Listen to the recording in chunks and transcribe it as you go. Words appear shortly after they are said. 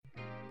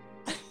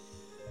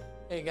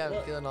Hey, got me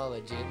feeling all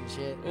legit and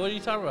shit. What are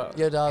you talking about?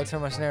 Yo, dog,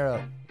 turn my snare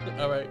up.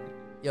 All right.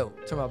 Yo,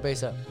 turn my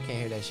bass up. Can't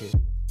hear that shit.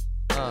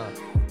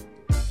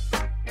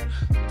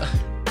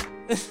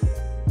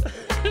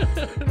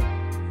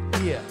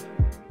 Yeah.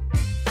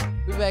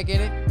 We back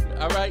in it.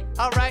 All right.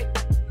 All right.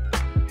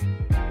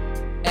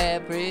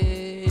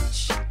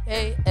 Average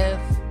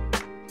AF.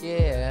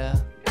 Yeah.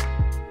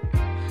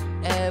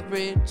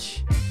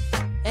 Average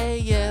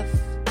AF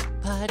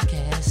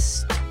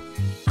podcast.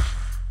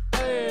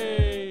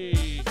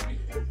 Hey.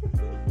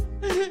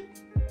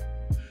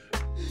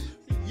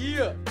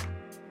 Yeah.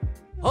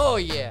 Oh,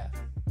 yeah.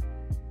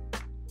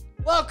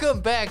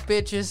 Welcome back,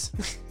 bitches.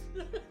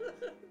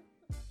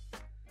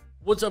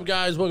 What's up,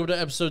 guys? Welcome to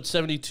episode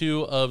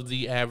 72 of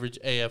the Average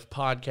AF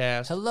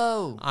podcast.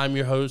 Hello. I'm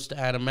your host,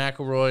 Adam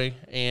McElroy,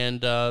 and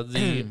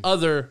the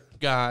other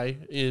guy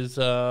is,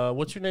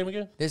 what's your name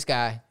again? This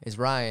guy is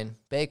Ryan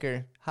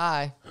Baker.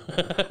 Hi.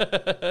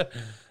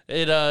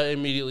 It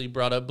immediately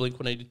brought up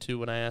Blink-182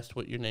 when I asked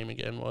what your name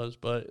again was,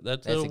 but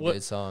that's a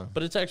good song.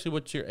 But it's actually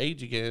what's your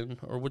age again,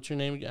 or what's your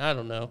name again? I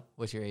don't know.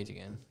 What's your age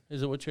again?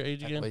 Is it what's your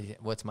age again?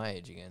 What's my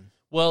age again?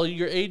 Well,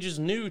 your age is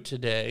new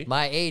today.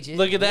 My age is...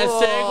 Look at that Whoa.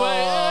 segue.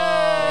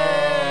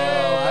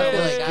 I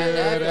feel like Hey!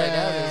 that was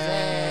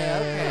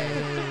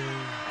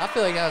okay. I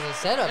feel like that was a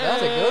setup.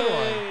 That was a good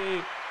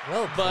one.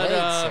 Well played,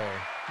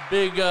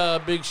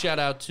 sir. Big shout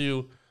out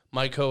to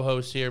my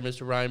co-host here,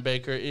 Mr. Ryan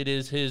Baker. It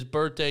is his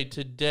birthday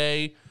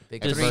today,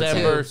 Big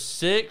December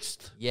 3-2.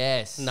 6th.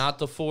 Yes. Not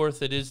the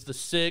 4th. It is the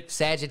 6th.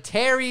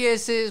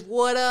 Sagittarius is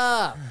what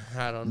up?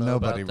 I don't know.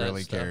 Nobody about that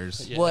really stuff.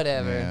 cares. Yeah.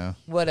 Whatever. Yeah.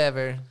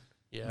 Whatever.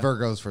 Yeah.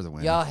 Virgos for the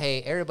win. Y'all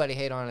hate. Everybody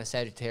hate on a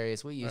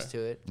Sagittarius. We used to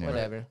it. Yeah.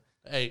 Whatever.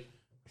 Hey,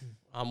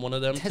 I'm one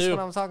of them That's too. what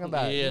I'm talking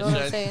about. Yeah, you know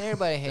what I'm saying?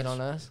 Everybody hate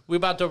on us. We're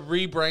about to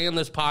rebrand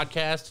this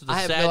podcast to the I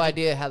have no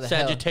idea how the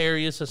hell.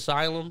 Sagittarius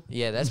Asylum.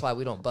 Yeah, that's why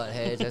we don't butt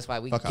heads. That's why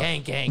we Fuck off.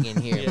 gang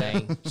in here,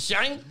 man.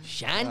 Shine.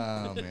 Shine.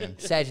 Oh, man.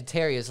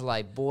 Sagittarius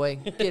like, boy,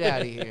 get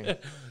out of here.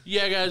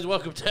 Yeah, guys,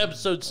 welcome to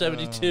episode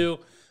 72.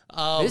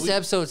 This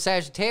episode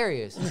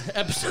Sagittarius.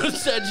 Episode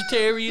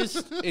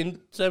Sagittarius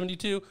in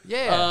 72.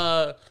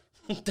 Yeah.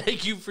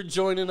 Thank you for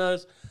joining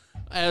us.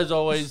 As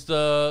always,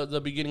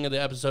 the beginning of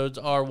the episodes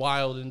are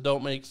wild and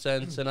don't make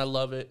sense, and I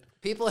love it.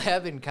 People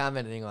have been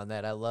commenting on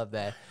that. I love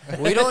that.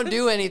 We don't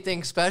do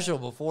anything special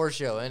before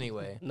show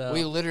anyway. No.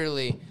 We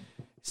literally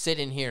sit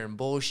in here and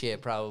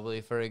bullshit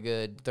probably for a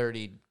good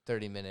 30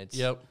 minutes.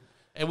 Yep.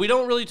 And we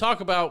don't really talk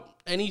about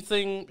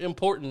anything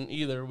important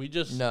either. We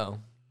just... No.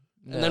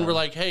 And then we're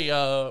like,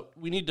 hey,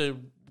 we need to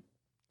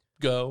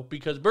go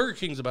because Burger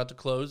King's about to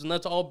close, and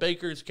that's all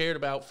Baker's cared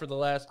about for the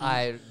last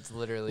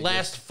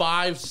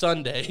 5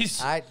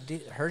 Sundays.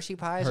 Hershey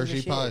pies. are the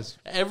Hershey shit. pies.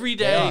 Every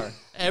They day, are.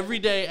 every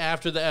day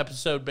after the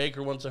episode,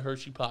 Baker wants a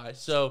Hershey pie.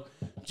 So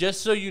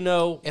just so you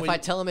know, If I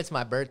tell him it's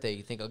my birthday,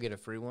 you think I'll get a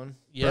free one?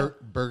 yeah,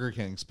 Burger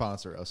King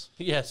sponsor us.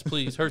 yes,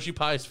 please, Hershey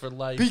pies for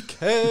life.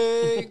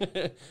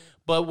 BK.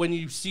 But when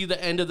you see the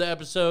end of the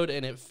episode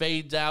and it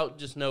fades out,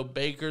 just know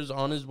Baker's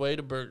on his way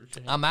to Burger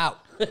King. I'm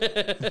out.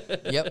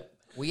 Yep.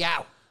 We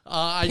out.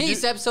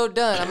 Peace. do- Episode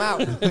done. I'm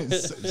out.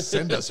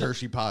 Send us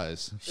Hershey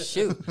pies.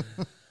 Shoot.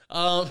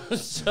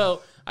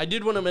 So I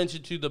did want to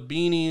mention too the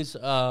beanies.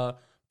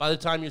 By the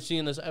time you're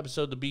seeing this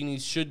episode, the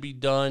beanies should be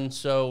done.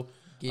 So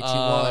Get you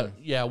one.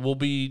 Yeah, we'll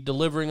be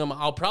delivering them.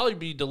 I'll probably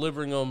be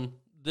delivering them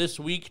this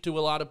week to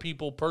a lot of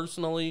people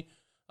personally,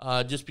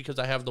 just because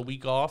I have the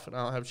week off and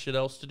I don't have shit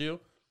else to do.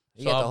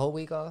 You got the whole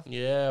week off?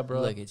 Yeah,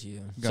 bro. Look at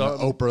you. Gonna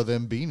Oprah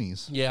them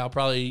beanies. Yeah, I'll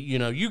probably,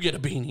 you get a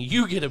beanie,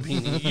 you get a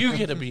beanie, you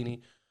get a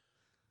beanie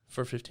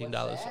for $15.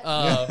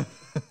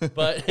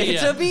 But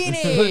It's yeah. a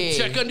beanie.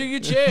 Check under your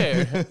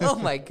chair. Oh,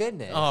 my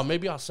goodness. Oh,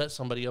 maybe I'll set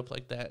somebody up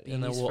like that,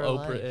 and then Beanies we'll for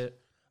Oprah life.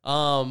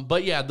 it.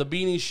 But yeah, the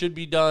beanies should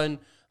be done.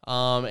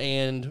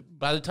 And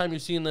by the time you're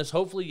seeing this,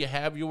 hopefully you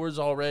have yours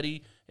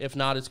already. If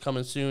not, it's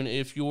coming soon.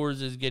 If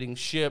yours is getting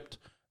shipped,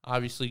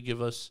 obviously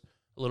give us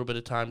a little bit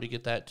of time to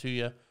get that to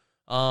you.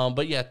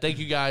 But yeah, thank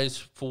you guys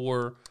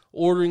for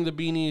ordering the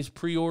beanies,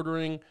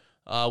 pre-ordering.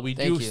 We Thank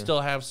do you. still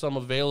have some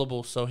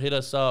available, so hit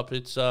us up.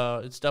 It's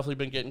definitely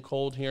been getting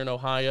cold here in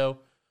Ohio.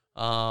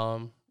 Yeah,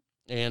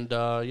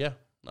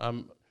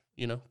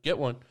 get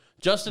one.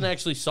 Justin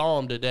actually saw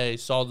them today,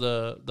 saw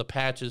the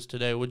patches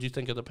today. What'd you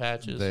think of the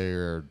patches?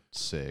 They're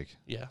sick.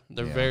 Yeah,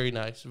 they're Yeah. very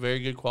nice, very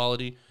good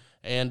quality.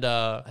 And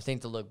I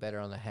think they'll look better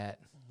on the hat.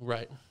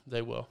 right,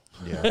 they will.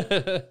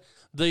 Yeah.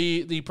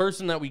 The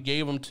person that we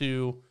gave them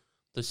to,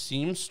 the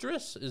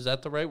seamstress, is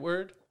that the right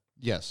word?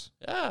 Yes.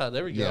 Yeah,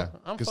 there we go. Yeah.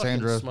 I'm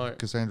Cassandra. fucking smart.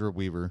 Cassandra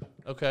Weaver.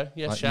 Okay,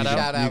 yeah, You shout can- out.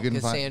 Shout out, you can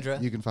Cassandra.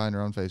 You can find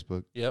her on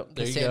Facebook. Yep,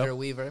 there you Cassandra go.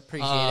 Weaver.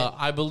 Appreciate it.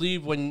 I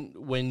believe when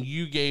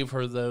you gave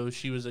her those,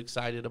 she was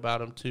excited about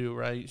them too,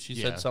 right? She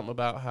Yeah. said something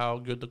about how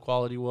good the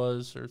quality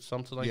was or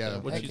something like yeah.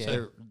 that. What Heck she yeah.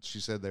 said? She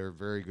said they were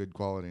very good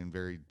quality and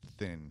very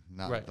thin,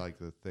 not Right. like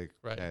the thick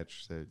Right.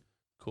 patch that.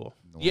 Cool.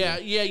 Normal.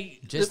 Yeah.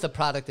 Just the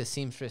product the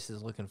seamstress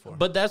is looking for.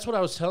 But that's what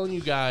I was telling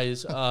you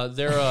guys.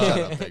 They're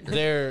up,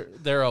 Baker.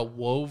 they're a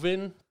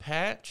woven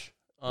patch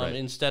Right.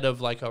 instead of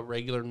like a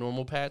regular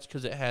normal patch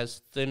because it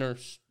has thinner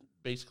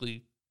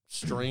basically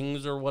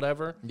strings or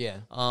whatever. Yeah.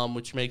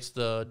 Which makes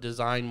the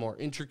design more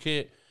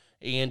intricate,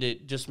 and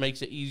it just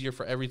makes it easier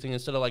for everything.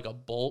 Instead of like a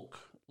bulk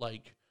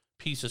like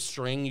piece of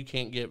string, you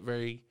can't get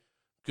very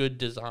good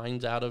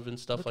designs out of and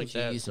stuff Look like at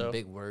you that. using So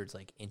big words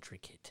like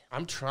intricate.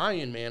 I'm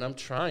trying, man. I'm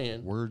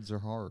trying. Words are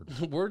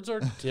hard. Words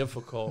are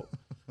difficult.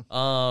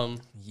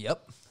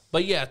 Yep.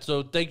 But yeah,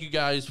 so thank you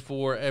guys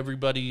for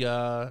everybody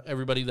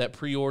that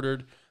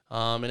pre-ordered,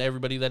 and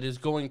everybody that is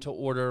going to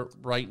order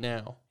right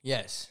now.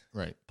 Yes.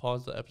 Right.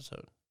 Pause the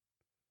episode.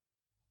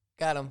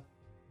 Got him.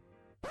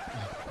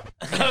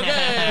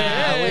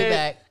 Okay. Way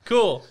back.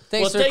 Cool.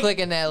 Thanks for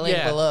clicking that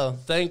link below.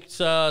 Thanks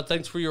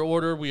for your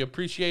order. We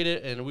appreciate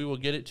it, and we will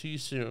get it to you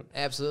soon.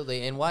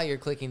 Absolutely. And while you're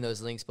clicking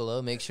those links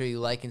below, make sure you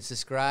like and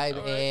subscribe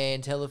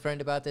and tell a friend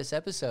about this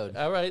episode.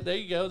 All right, there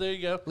you go. There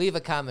you go. Leave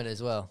a comment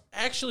as well.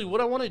 Actually, what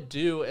I want to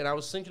do, and I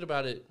was thinking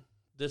about it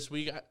this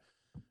week,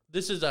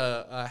 this is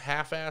a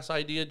half-ass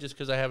idea just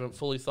because I haven't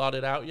fully thought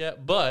it out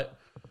yet, but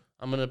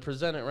I'm going to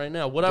present it right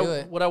now. What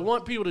I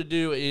want people to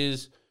do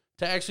is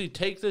to actually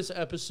take this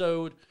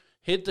episode,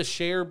 hit the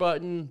share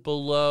button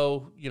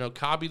below,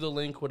 copy the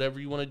link, whatever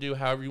you want to do,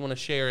 however you want to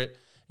share it,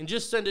 and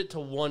just send it to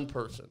one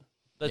person.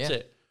 That's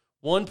it.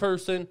 One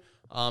person.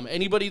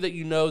 Anybody that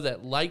you know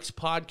that likes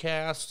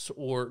podcasts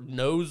or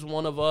knows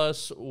one of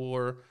us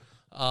or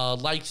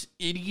likes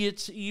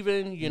idiots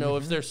even,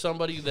 if there's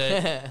somebody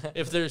that,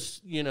 if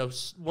there's,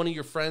 one of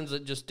your friends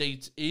that just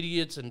dates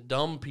idiots and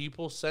dumb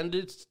people, send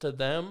it to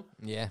them.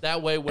 Yeah.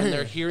 That way when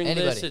they're hearing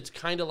this, it's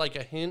kind of like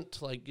a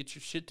hint, like get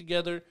your shit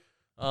together.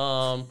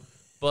 But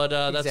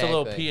that's a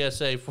little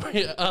PSA for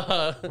you.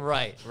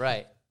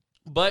 Right.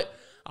 But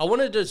I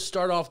wanted to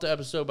start off the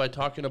episode by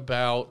talking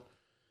about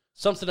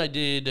something I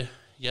did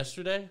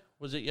yesterday.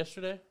 Was it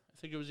yesterday? I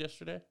think it was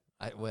yesterday.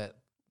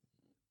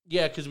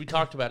 Yeah, because we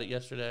talked about it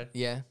yesterday.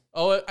 Yeah.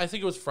 Oh, I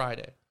think it was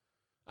Friday.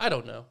 I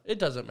don't know. It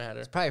doesn't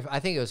matter. I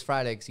think it was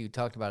Friday because you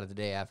talked about it the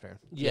day after.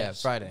 Yes.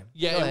 Yeah, Friday.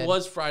 Yeah, it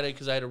was Friday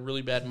because I had a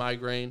really bad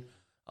migraine.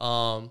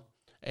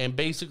 And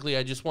basically,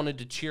 I just wanted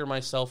to cheer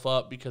myself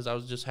up because I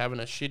was just having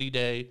a shitty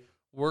day.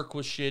 Work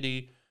was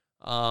shitty.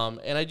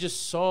 And I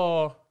just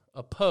saw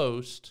a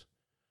post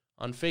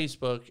on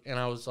Facebook, and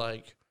I was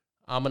like,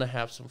 I'm going to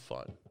have some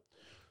fun.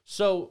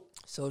 So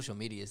social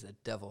media is the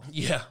devil.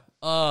 Yeah.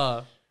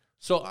 Last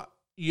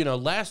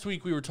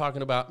week we were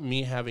talking about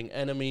me having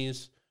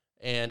enemies,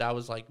 and I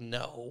was like,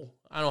 no,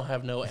 I don't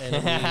have no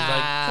enemies.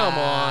 Like, come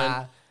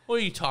on. What are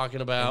you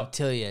talking about?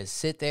 Until you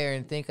sit there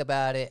and think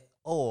about it,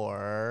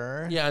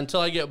 or... Yeah,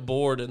 until I get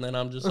bored, and then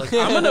I'm just like,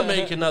 I'm going to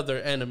make another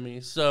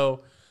enemy.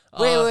 So...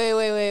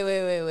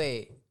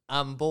 Wait.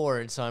 I'm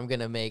bored, so I'm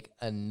going to make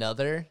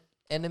another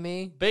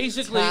enemy?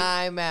 Basically...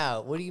 Time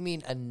out. What do you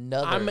mean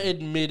another? I'm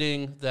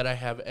admitting that I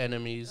have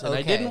enemies, and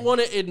I didn't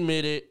want to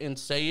admit it and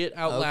say it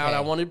out loud.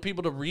 I wanted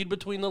people to read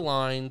between the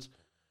lines.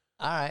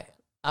 All right.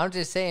 I'm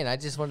just saying, I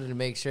just wanted to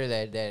make sure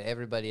that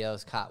everybody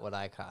else caught what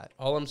I caught.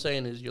 All I'm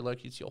saying is you're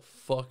lucky it's your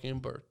fucking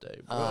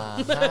birthday, bro.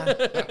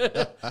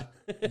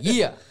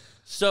 Yeah.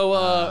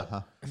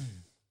 So,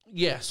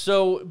 yeah.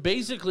 So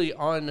basically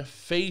on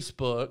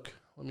Facebook,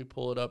 let me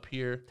pull it up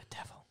here. The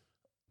devil.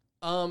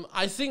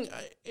 I think,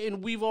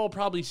 and we've all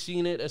probably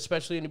seen it,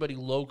 especially anybody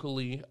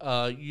locally.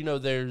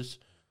 There's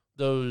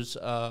those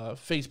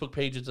Facebook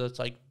pages that's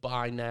like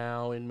buy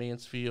now in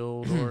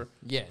Mansfield or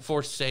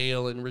for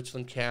sale in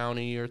Richland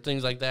County or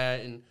things like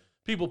that. And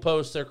people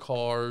post their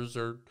cars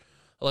or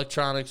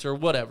electronics or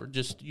whatever,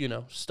 just,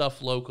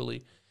 stuff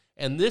locally.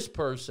 And this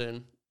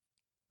person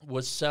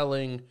was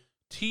selling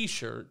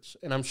T-shirts.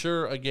 And I'm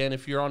sure, again,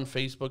 if you're on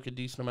Facebook a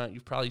decent amount,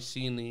 you've probably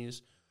seen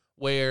these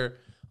where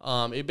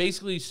it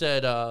basically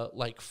said,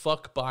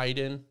 fuck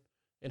Biden,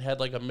 and had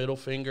like a middle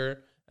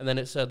finger. And then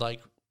it said like,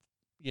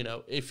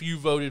 if you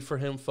voted for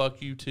him, fuck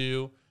you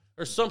too,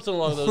 or something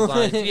along those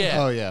lines.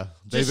 Yeah. Oh yeah,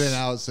 they've been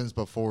out since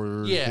before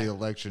the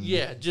election.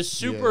 Yeah, just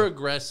super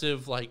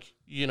aggressive, like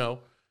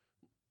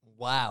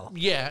Wow.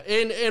 Yeah,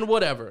 and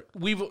whatever.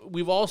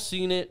 We've all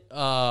seen it.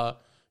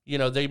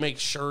 They make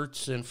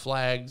shirts and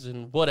flags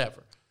and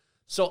whatever.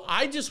 So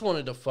I just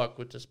wanted to fuck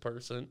with this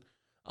person,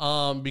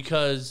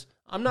 because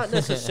I'm not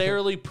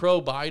necessarily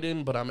pro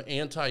Biden, but I'm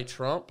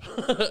anti-Trump.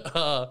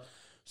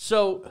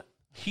 So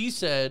he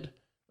said.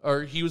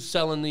 Or he was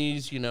selling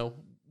these,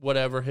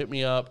 whatever, hit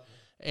me up.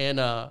 And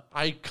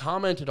I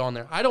commented on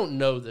there. I don't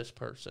know this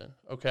person,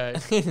 okay?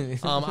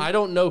 I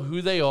don't know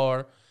who they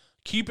are.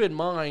 Keep in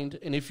mind,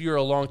 and if you're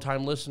a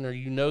longtime listener,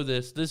 you know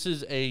this. This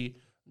is a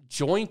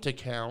joint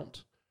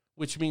account,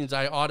 which means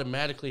I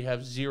automatically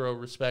have zero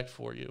respect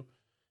for you.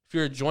 If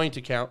you're a joint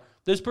account,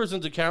 this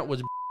person's account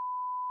was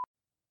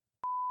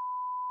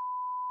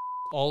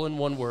all in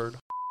one word.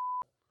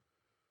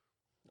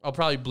 I'll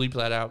probably bleep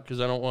that out because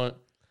I don't know.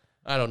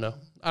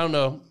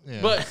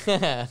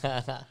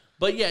 Yeah.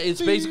 But yeah,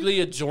 it's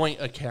basically a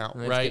joint account,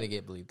 right? It's going to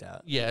get bleeped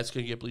out. Yeah, it's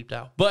going to get bleeped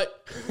out.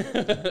 But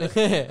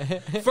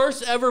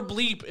first ever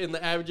bleep in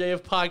the Average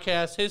AF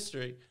podcast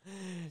history.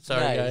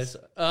 Sorry, guys.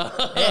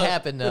 It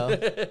happened, though.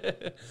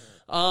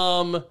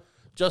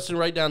 Justin,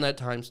 write down that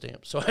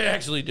timestamp so I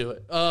actually do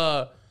it.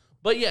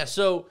 But yeah,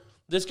 so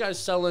this guy's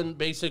selling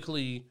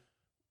basically,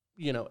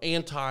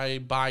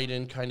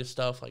 anti-Biden kind of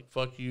stuff, like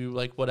fuck you,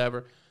 like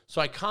whatever.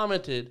 So I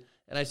commented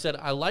and I said,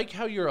 I like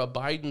how you're a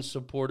Biden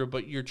supporter,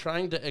 but you're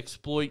trying to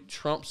exploit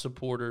Trump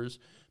supporters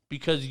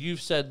because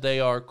you've said they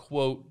are,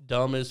 quote,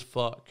 dumb as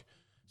fuck.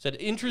 Said,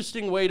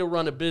 interesting way to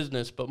run a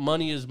business, but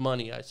money is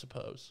money, I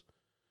suppose.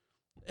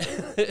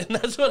 And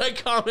that's what I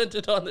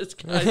commented on this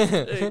guy's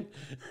thing.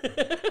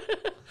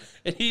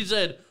 And he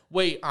said,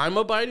 wait, I'm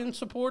a Biden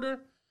supporter?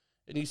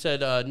 And he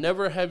said,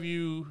 never have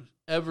you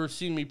ever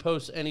seen me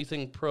post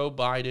anything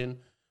pro-Biden.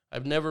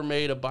 I've never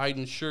made a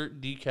Biden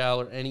shirt,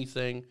 decal, or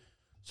anything.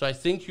 So I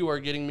think you are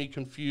getting me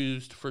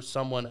confused for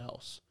someone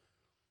else.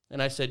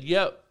 And I said,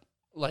 yep,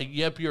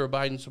 you're a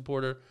Biden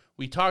supporter.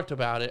 We talked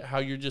about it, how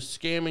you're just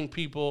scamming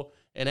people.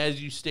 And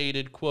as you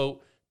stated,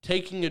 quote,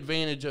 taking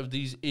advantage of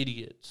these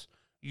idiots.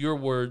 Your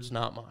words,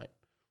 not mine.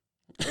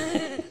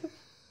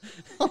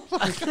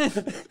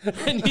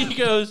 And he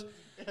goes,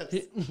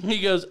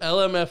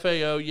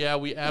 LMFAO, yeah,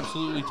 we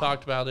absolutely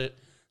talked about it.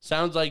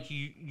 Sounds like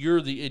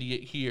you're the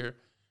idiot here.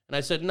 And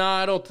I said, nah,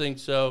 I don't think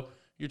so.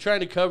 You're trying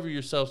to cover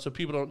yourself so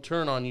people don't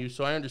turn on you,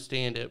 so I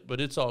understand it, but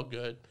it's all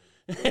good.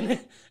 And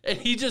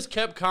he just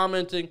kept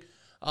commenting.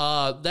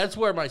 That's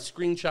where my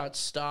screenshots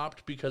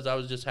stopped because I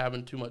was just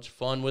having too much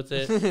fun with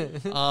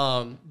it.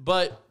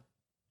 But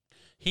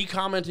he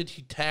commented,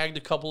 he tagged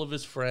a couple of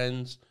his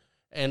friends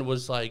and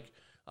was like,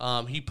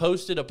 he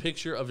posted a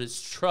picture of his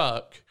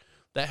truck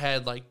that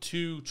had like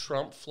 2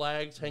 Trump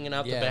flags hanging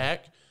out the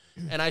back.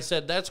 And I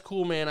said, that's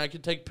cool, man. I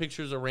could take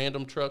pictures of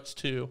random trucks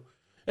too.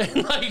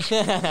 And like,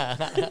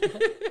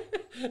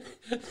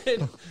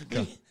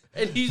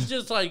 and he's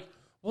just like,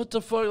 what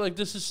the fuck? Like,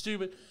 this is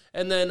stupid.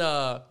 And then,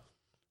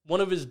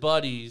 one of his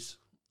buddies,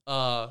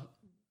 I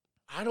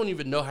don't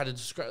even know how to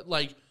describe,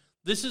 like,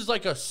 this is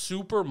like a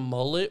super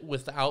mullet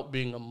without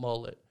being a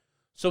mullet.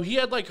 So he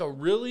had like a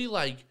really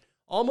like,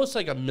 almost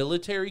like a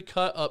military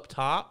cut up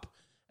top,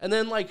 and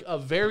then like a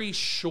very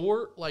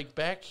short, like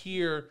back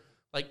here,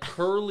 like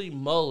curly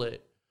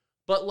mullet,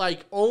 but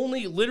like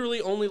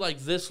literally only like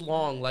this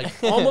long, like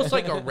almost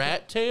like a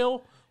rat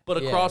tail, but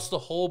across the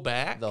whole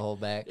back. The whole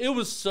back. It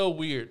was so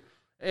weird.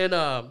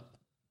 And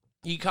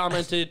he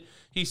commented,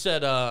 he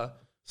said,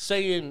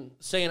 saying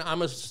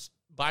I'm a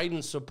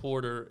Biden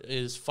supporter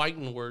is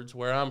fighting words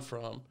where I'm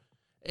from.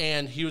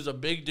 And he was a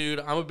big dude.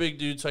 I'm a big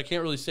dude, so I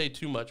can't really say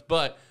too much.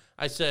 But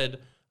I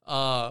said,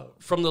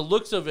 from the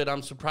looks of it,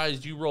 I'm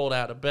surprised you rolled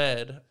out of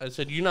bed. I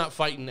said, you're not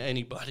fighting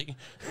anybody.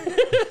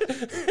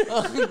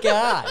 Oh,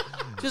 God.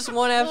 Just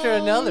one after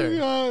another.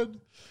 God.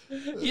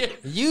 Yeah.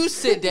 You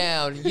sit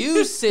down.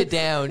 You sit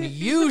down.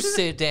 You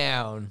sit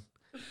down.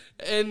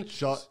 And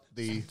shut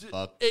the fuck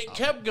up. It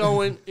kept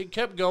going. It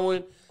kept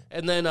going.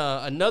 And then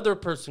another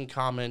person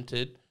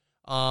commented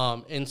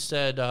and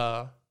said,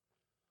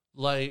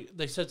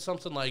 they said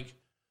something like,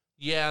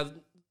 yeah,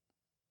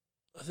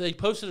 they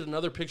posted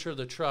another picture of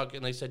the truck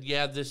and they said,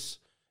 yeah, this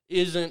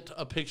isn't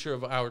a picture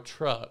of our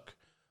truck.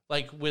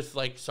 Like with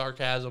like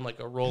sarcasm, like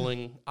a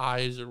rolling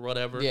eyes or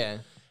whatever. Yeah.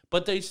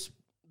 But they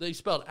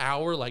spelled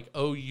our like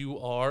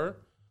O-U-R,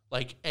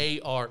 like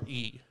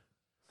A-R-E.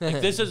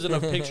 Like this isn't a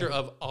picture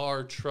of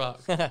our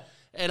truck.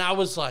 And I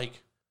was like,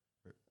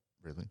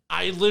 really?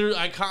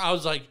 I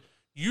was like,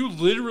 you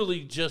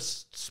literally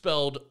just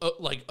spelled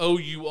like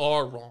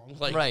O-U-R wrong.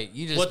 Like, right.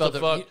 You just what spelled the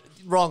fuck?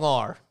 Wrong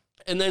R.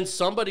 And then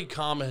somebody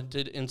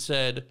commented and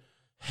said,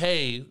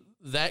 hey,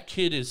 that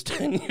kid is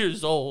 10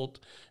 years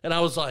old. And I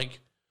was like,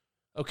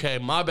 okay,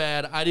 my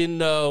bad. I didn't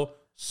know.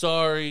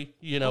 Sorry.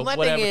 My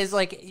whatever. thing is,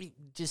 like,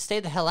 just stay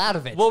the hell out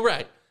of it. Well,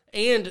 right.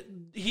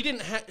 And he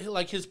didn't have,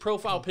 like, his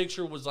profile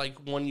picture was like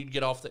one you'd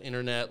get off the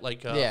internet,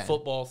 like a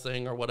football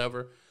thing or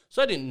whatever.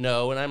 So I didn't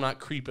know, and I'm not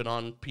creeping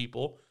on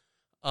people.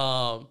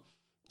 So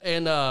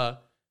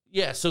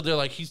they're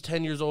like, he's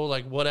 10 years old,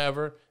 like,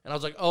 whatever. And I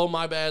was like, oh,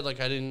 my bad.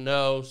 Like, I didn't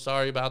know.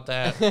 Sorry about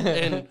that.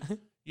 And,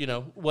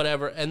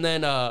 whatever. And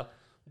then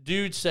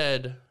dude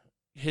said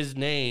his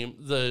name,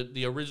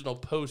 the original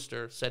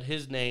poster said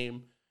his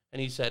name,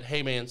 and he said,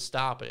 hey, man,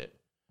 stop it.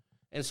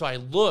 And so I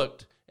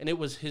looked, and it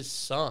was his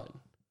son.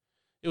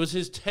 It was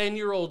his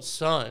 10-year-old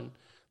son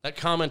that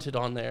commented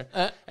on there.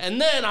 And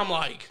then I'm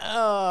like, oh,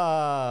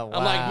 wow.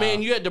 I'm like,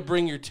 man, you had to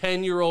bring your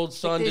 10-year-old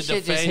son to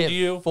defend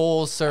you.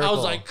 Full circle. I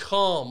was like,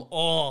 come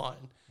on.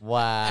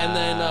 Wow. And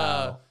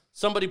then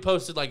somebody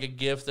posted like a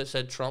GIF that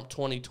said Trump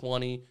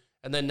 2020.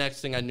 And then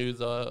next thing I knew,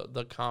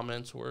 the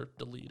comments were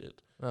deleted.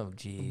 Oh,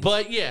 geez.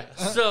 But yeah,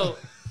 so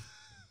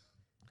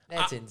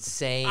that's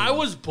insane. I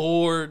was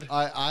bored.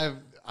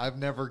 I've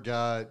never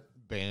got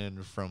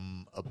banned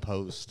from a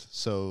post,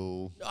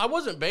 so I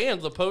wasn't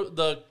banned.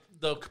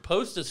 The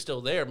post is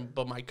still there,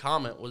 but my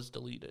comment was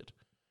deleted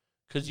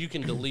because you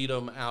can delete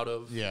them out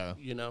of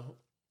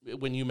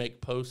when you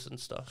make posts and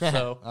stuff.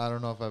 So I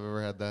don't know if I've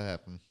ever had that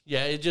happen.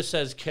 Yeah, it just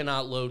says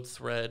cannot load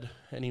thread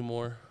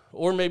anymore,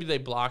 or maybe they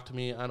blocked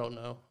me. I don't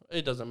know.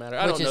 It doesn't matter.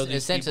 I don't know these people.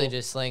 Essentially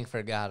just slang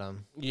for got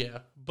them. Yeah,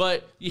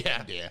 but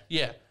yeah.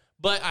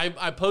 But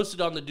I posted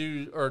on the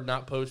dude, or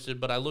not posted,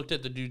 but I looked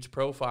at the dude's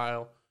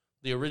profile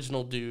the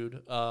original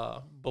dude,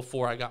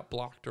 before I got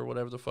blocked or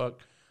whatever the fuck.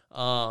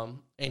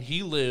 And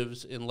he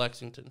lives in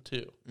Lexington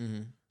too.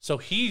 Mm-hmm. So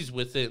he's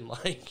within,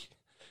 like,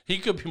 he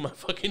could be my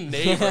fucking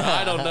neighbor.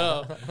 I don't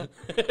know.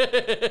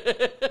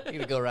 You're going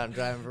to go around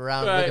driving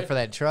around Right. looking for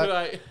that truck.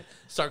 Right.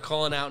 Start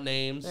calling out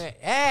names.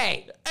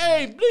 Hey!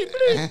 Hey, bleep,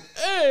 bleep.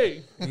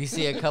 Hey. You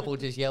see a couple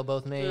just yell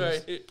both names.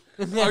 Right.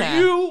 Are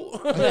you?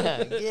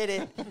 Get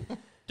it?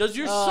 Does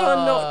your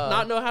son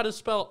not know how to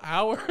spell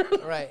hour?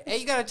 Right. Hey,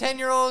 you got a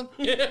 10-year-old?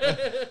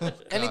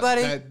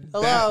 Anybody?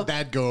 Hello?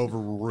 That'd go over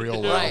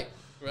real well. Right.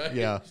 Right.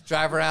 Yeah.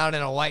 Drive around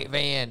in a white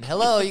van.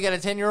 Hello, you got a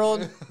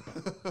 10-year-old?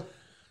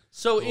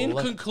 So in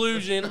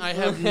conclusion, I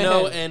have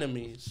no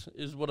enemies,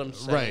 is what I'm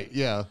saying. Right.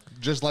 Yeah.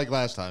 Just like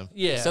last time.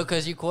 Yeah. So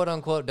because you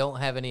quote-unquote don't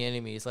have any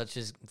enemies, let's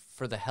just,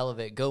 for the hell of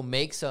it, go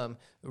make some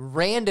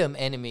random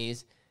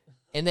enemies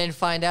and then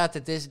find out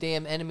that this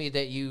damn enemy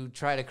that you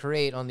try to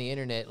create on the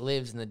internet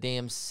lives in the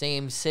damn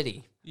same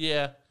city.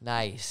 yeah.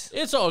 Nice.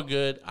 It's all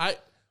good.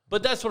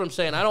 But that's what I'm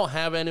saying. I don't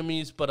have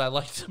enemies, but I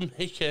like to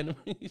make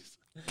enemies.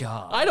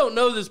 God. I don't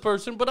know this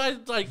person, but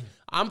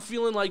I'm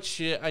feeling like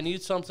shit. I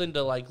need something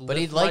to like. But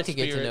he'd lift my like to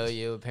get to know spirits.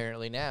 you,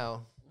 apparently,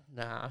 now.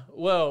 Nah.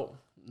 Well,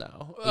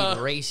 no. He'd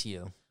race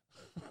you.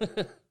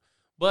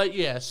 But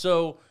yeah,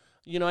 so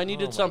I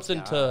needed my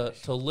something to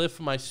gosh. lift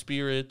my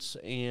spirits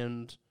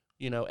and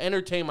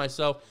entertain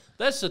myself.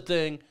 That's the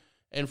thing.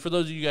 And for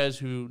those of you guys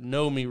who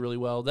know me really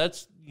well,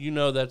 that's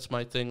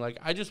my thing. Like,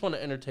 I just want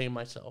to entertain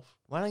myself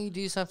Why don't you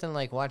do something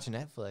like watch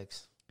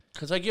Netflix?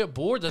 because I get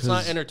bored. That's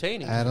not 'Cause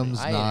entertaining. Adam's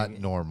I not agree.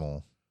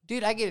 normal.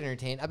 Dude, I get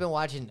entertained. I've been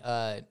watching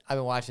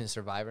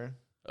Survivor.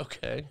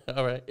 Okay,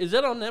 all right. Is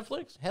that on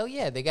Netflix? Hell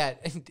yeah, they got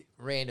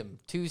random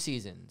 2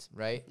 seasons,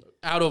 right?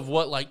 Out of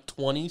what, like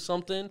 20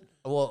 something?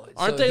 Well,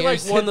 Aren't so they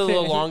like here's one of the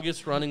thing.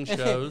 longest running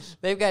shows?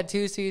 They've got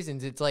 2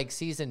 seasons. It's like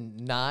season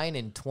 9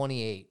 and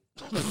 28.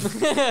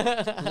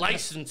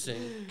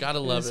 Licensing, gotta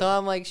love So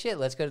I'm like, shit,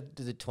 let's go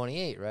to the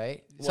 28,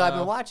 right? So I've been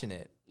Wow. watching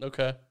it. it.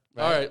 Okay,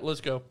 Right. all right,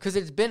 let's go. Because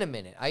it's been a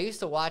minute. I used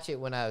to watch it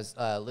when I was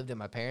lived at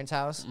my parents'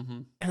 house.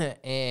 Mm-hmm.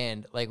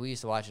 And, like, we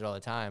used to watch it all the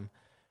time.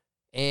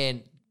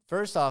 And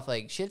first off,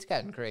 like, shit's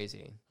gotten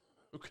crazy.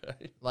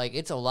 Okay, Like,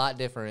 it's a lot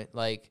different.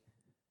 Like,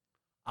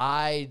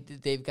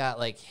 they've got,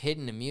 like,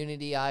 hidden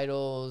immunity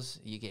idols.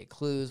 You get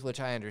clues, which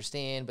I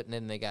understand. But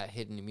then they got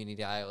hidden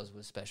immunity idols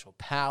with special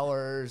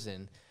powers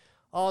and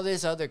all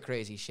this other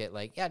crazy shit.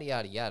 Like, yada,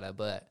 yada, yada.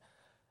 But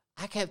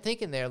I kept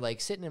thinking there,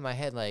 like, sitting in my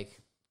head, like,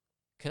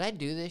 could I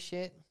do this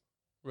shit?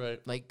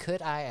 right, Like,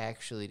 could I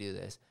actually do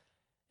this?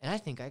 And I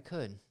think I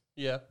could.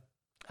 yeah.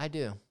 I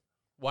do.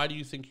 Why do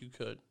you think you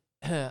could?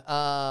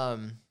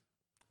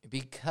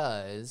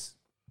 Because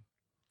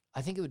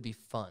I think it would be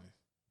fun.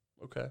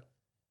 Okay,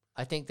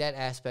 I think that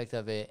aspect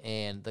of it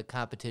and the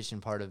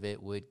competition part of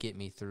it would get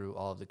me through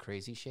all of the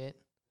crazy shit.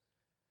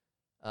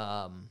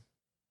 But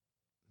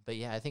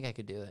yeah, I think I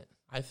could do it.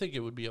 I think it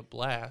would be a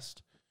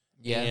blast.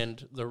 Yeah.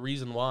 And the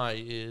reason why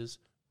is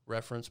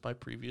reference my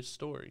previous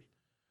story.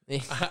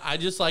 I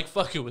just like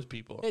fucking with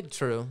people. It's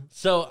true.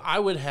 So I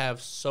would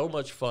have so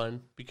much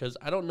fun because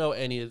I don't know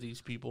any of these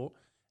people.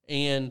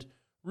 And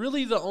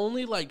really the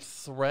only like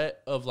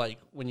threat of like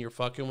when you're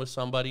fucking with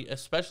somebody,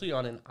 especially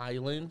on an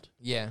island,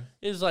 Yeah.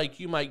 is like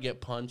you might get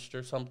punched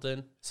or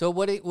something. So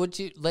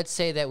let's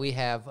say that we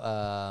have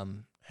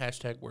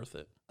Hashtag worth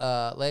it.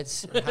 I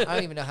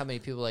don't even know how many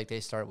people like they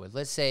start with.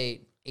 Let's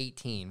say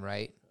 18,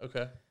 right?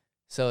 Okay.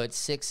 So it's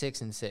 6, 6,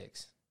 and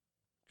 6,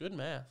 Good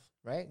math.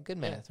 right? Good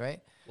math,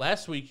 right?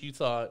 Last week you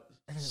thought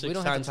We 6 don't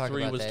have to times talk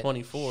 3 about was that.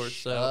 24.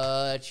 So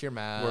Shut your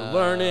mouth. we're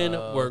learning,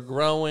 we're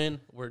growing,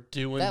 we're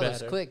doing That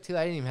better. was quick too.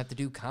 I didn't even have to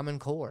do Common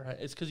Core. Right.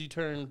 It's because you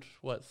turned,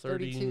 what,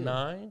 32.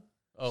 39?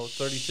 Oh,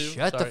 32?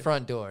 Shut the Sorry.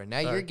 front door.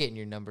 Now Sorry. you're getting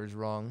your numbers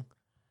wrong.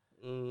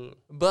 Uh,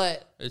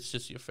 But it's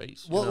just your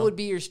face. what would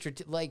be your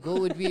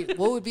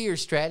what would be your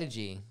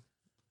strategy?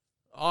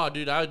 Oh,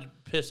 dude, I would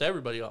piss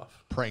everybody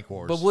off. Prank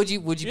wars. But would you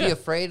be Yeah.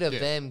 afraid of Yeah.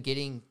 them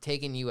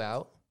taking you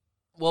out?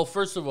 Well,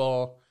 first of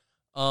all,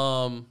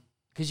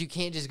 Because you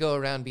can't just go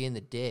around being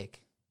the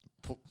dick.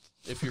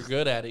 if you're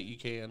good at it, you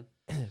can.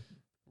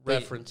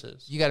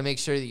 References. You got to make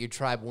sure that your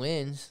tribe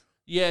wins.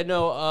 Yeah,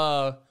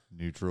 no,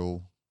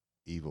 Neutral,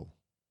 evil.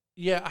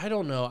 yeah, I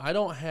don't know. I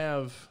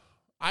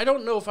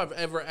don't know if I've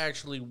ever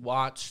actually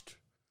watched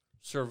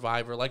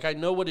Survivor. Like, I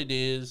know what it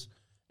is,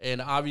 and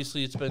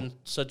obviously it's been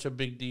such a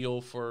big deal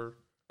for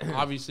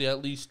obviously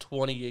at least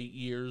 28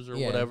 years or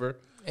Yeah. whatever.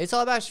 It's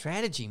all about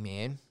strategy,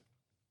 man.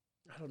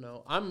 I don't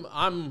know.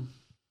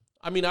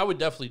 I mean, I would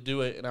definitely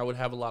do it, and I would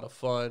have a lot of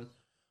fun.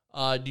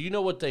 Do you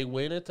know what they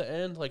win at the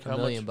end? Like, $1 how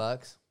million much?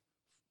 bucks.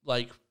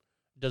 Like,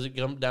 does it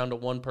come down to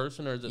one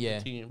person, or is it Yeah,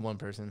 the team? one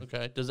person.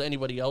 Okay. Does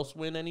anybody else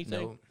win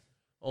anything? No,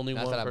 Only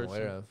not one that person. I'm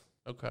aware of.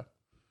 Okay.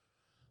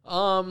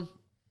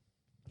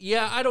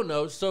 Yeah, I don't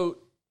know. So,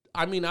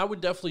 I mean, I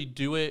would definitely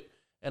do it,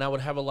 and I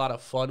would have a lot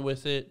of fun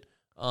with it.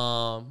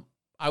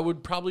 I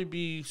would probably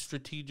be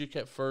strategic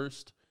at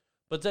first,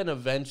 but then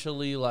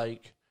eventually,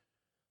 like,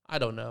 I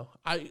don't know.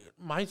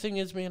 My thing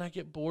is, man, I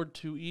get bored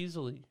too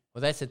easily.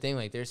 Well, that's the thing.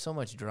 Like, there's so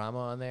much drama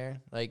on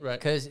there. Like, Right.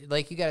 because,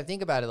 like, you got to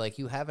think about it. Like,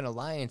 you have an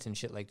alliance and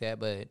shit like that.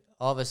 But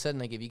all of a sudden,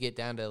 like, if you get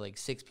down to, like,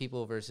 6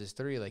 people versus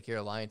 3, like, your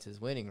alliance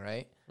is winning,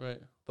 right? Right.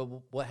 But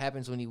what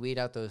happens when you weed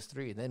out those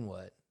 3? Then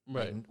what?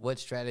 Right. Like, what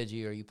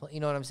strategy are you playing?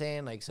 You know what I'm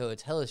saying? Like, so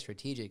it's hella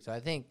strategic. So I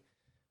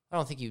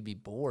don't think you'd be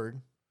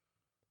bored.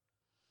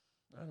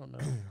 I don't know.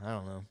 I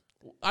don't know.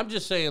 I'm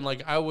just saying,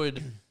 like, I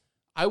would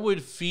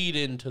feed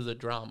into the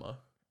drama,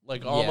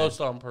 like,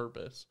 almost on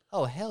purpose.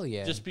 Oh, hell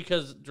yeah. Just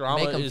because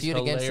drama Make them is feud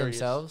hilarious. against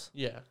themselves.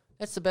 Yeah.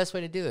 That's the best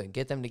way to do it.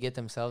 Get them to get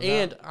themselves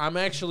And out. I'm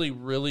actually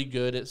really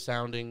good at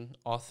sounding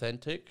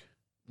authentic.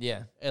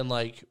 Yeah. And,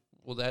 like,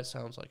 well, that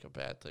sounds like a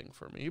bad thing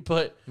for me,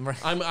 but Right.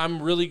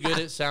 I'm really good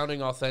at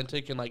sounding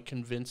authentic and, like,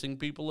 convincing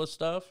people of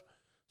stuff.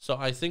 So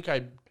I think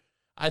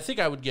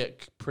I would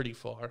get pretty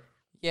far.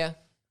 Yeah.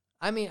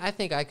 I mean, I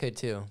think I could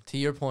too. To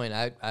your point,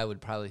 I would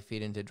probably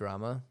feed into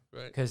drama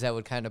Right. because that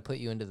would kind of put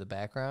you into the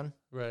background.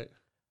 Right.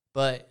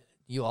 But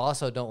you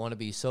also don't want to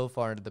be so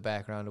far into the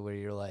background to where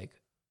you're like,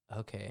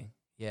 okay,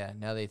 yeah,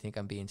 now they think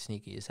I'm being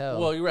sneaky as hell.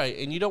 Well, you're right.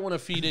 And you don't want to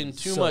feed in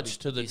too So much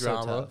to the be so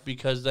drama tough.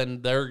 because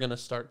then they're going to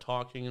start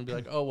talking and be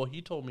like, oh, well,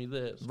 he told me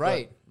this.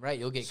 But- right.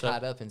 You'll get So-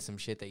 caught up in some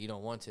shit that you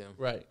don't want to.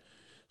 right.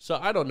 So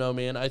I don't know,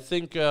 man. I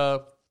think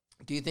Do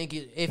you think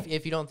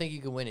if you don't think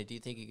you can win it, do you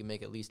think you can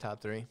make at least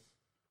top 3?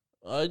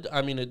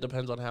 I mean, it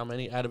depends on how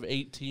many. Out of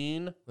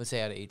 18, Let's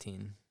say out of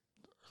 18.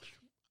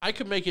 I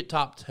could make it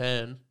top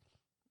 10.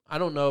 I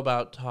don't know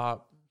about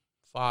top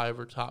 5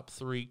 or top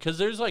 3 because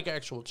there's like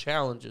actual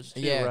challenges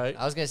too, Yeah, right?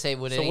 I was gonna say, So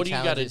what do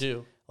you got to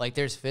do? Like,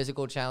 there's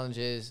physical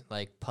challenges,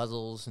 like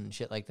puzzles and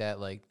shit like that.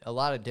 Like a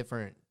lot of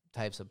different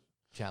types of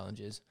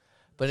challenges,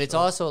 but it's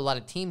also a lot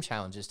of team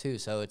challenges too.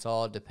 So it's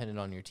all dependent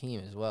on your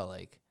team as well.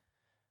 Like,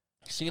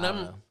 See, and I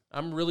don't know.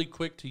 I'm really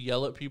quick to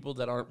yell at people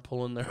that aren't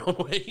pulling their own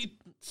weight.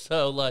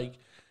 So like,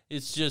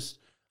 it's just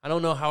I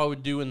don't know how I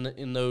would do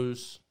in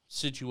those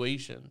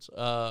situations.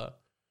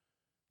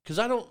 Because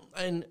I don't,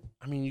 and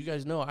I mean, you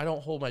guys know I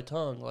don't hold my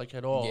tongue like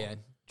at all. yeah,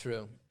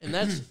 true. And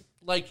that's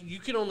like you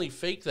can only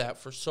fake that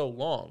for so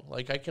long.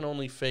 Like I can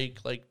only fake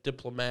like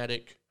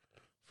diplomatic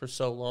for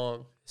so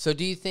long, So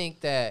do you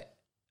think that?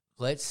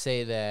 Let's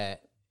say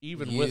that.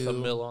 even with a You-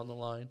 mill on the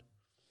line.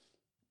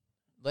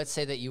 Let's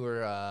say that you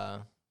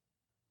were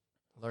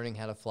learning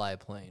how to fly a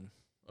plane.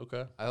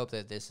 Okay, I hope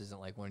that this isn't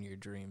like one of your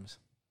dreams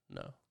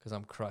no. because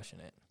I'm crushing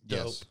it.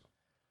 Yes.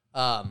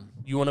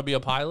 You want to be a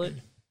pilot?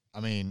 I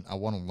mean, I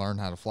want to learn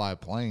how to fly a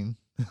plane.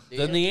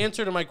 Then the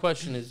answer to my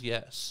question is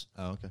yes.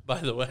 Oh, okay. By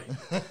the way,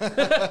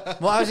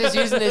 Well, I was just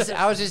using this.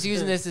 I was just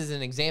using this as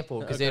an example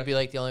because Okay. it'd be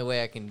like the only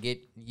way I can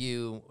get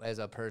you as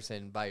a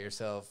person by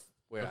yourself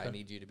where I Okay.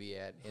 need you to be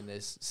at in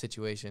this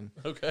situation.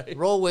 okay.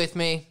 Roll with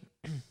me.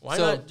 Why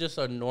So- not just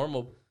a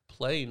normal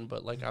plane,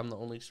 but like I'm the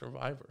only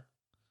survivor?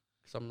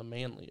 Because I'm the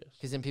manliest.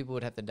 Because then people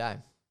would have to die.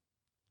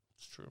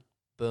 It's true.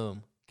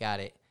 Boom. Got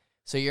it.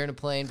 So you're in a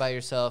plane by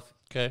yourself,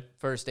 Okay.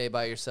 first day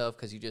by yourself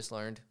because you just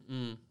learned.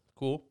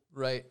 Cool.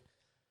 Right.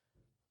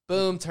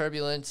 Boom,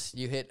 turbulence.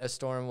 You hit a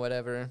storm,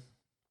 whatever.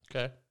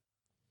 Okay.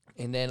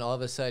 And then all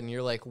of a sudden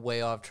you're like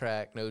way off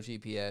track, no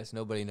GPS,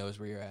 nobody knows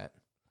where you're at.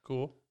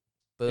 Cool.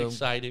 Boom.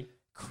 Exciting.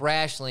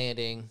 Crash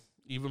landing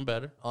Even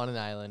better. on an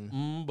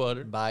island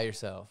Butter. by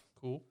yourself.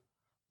 Cool.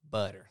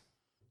 Butter.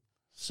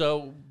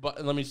 So,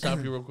 but let me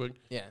stop you real quick.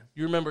 Yeah.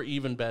 You remember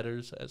Even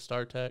Betters at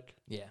StarTech?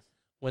 Yeah.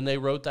 When they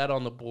wrote that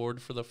on the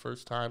board for the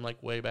first time,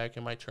 like way back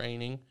in my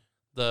training,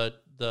 the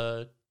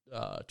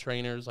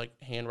trainer's like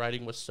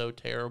handwriting was so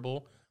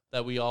terrible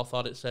that we all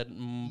thought it said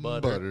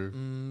butter.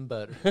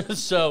 Butter.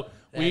 So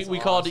That's we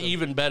called it awesome.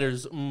 Even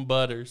Betters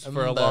butters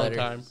for a long Butter.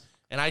 time.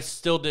 And I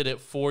still did it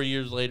 4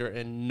 years later,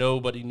 and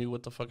nobody knew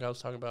what the fuck I was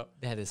talking about.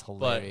 That is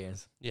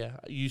hilarious. Yeah,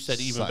 you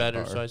said Even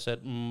Better, Sidebar. so I said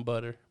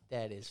butter.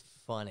 That is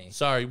funny.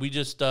 Sorry, we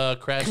just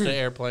crashed the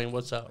airplane.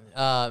 What's up?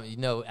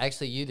 No,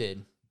 actually you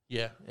did.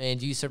 Yeah,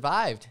 And you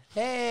survived.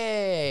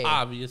 Hey.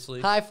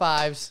 obviously. High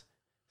fives,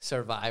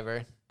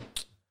 survivor.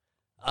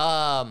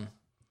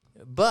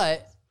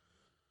 But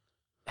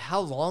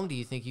how long do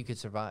you think you could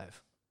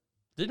survive?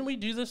 Didn't we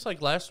do this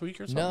like last week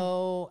or something?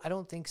 No, I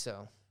don't think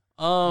so.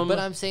 But But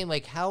I'm saying,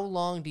 like, how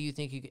long do you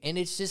think you? And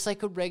it's just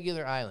like a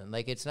regular island.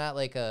 Like, it's not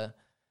like a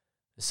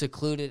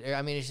secluded. Or,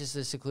 I mean, it's just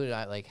a secluded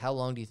island. Like, how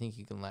long do you think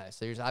you can last?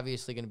 There's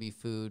obviously going to be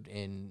food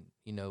and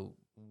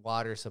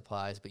water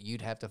supplies, but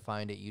you'd have to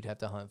find it. You'd have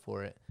to hunt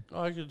for it.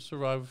 I could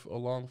survive a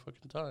long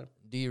fucking time.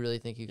 Do you really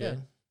think you Yeah.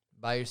 could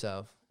by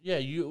yourself? Yeah,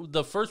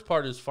 the first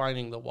part is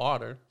finding the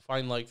water,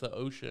 find like the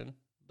ocean,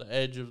 the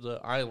edge of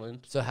the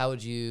island. So how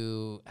would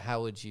you?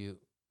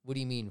 What do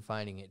you mean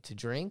finding it to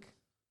drink?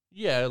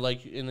 Yeah,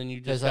 like and then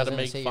you 'Cause just I was got to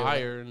gonna make say you're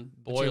fire and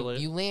But boil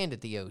it. You land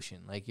at the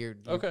ocean. Like you're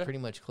Okay. pretty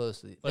much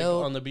close to the Like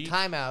no, on the beach?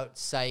 Timeout,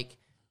 psych.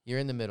 You're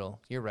in the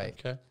middle. You're right.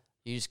 Okay.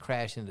 You just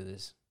crash into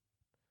this.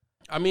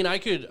 I mean, I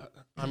think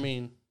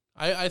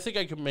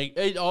I could make.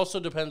 It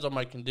also depends on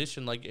my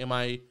condition. Like, am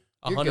I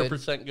You're good.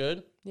 100%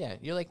 good. Yeah,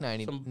 you're like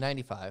 90,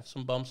 95.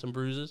 Some bumps and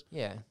bruises.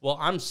 Yeah. Well,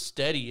 I'm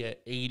steady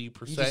at You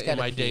 80% just in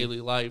gotta my pee. daily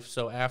life.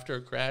 So after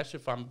a crash,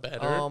 if I'm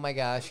better, Oh my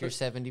gosh, you're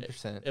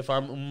 70%. if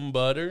I'm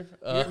better,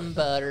 You're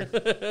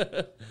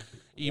butter.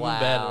 even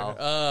Wow.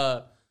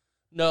 better.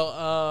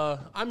 No,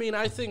 I mean,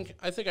 I think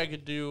I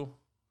could do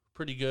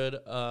pretty good.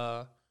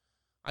 I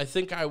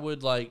think I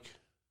would like,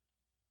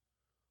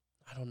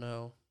 I don't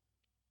know.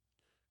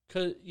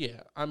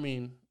 I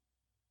mean,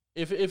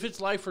 if it's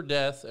life or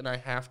death and I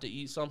have to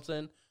eat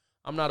something,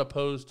 I'm not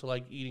opposed to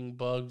like eating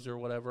bugs or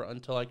whatever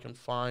until I can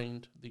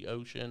find the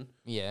ocean.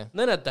 Yeah. And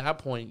then at that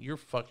point, you're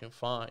fucking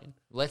fine.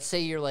 Let's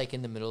say you're like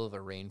in the middle of a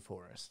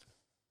rainforest.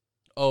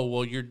 Oh,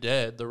 well, you're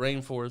dead. The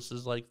rainforest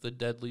is like the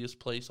deadliest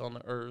place on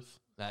the earth.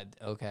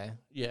 Okay.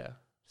 Yeah.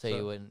 So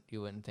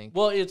you wouldn't think.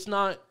 Well, it's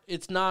not.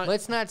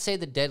 Let's not say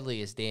the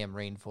deadliest damn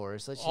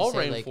rainforest. Let's just All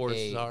say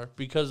rainforests like are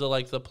because of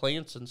like the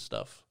plants and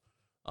stuff.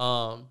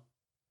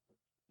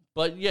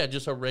 But yeah,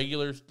 just a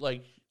regular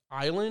like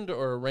island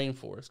or a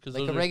rainforest because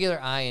like a regular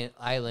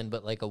island,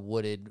 but like a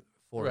wooded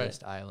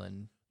forest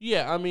island.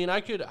 Yeah, I mean,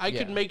 I could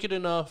Yeah. make it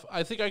enough.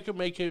 I think I could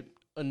make it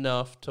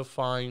enough to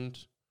find,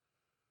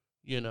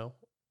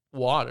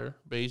 water.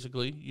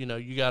 Basically,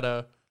 you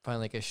gotta Find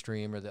like a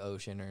stream or the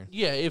ocean or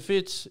if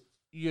it's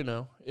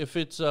if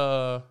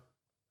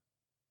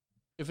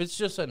it's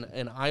just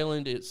an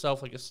island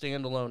itself, like a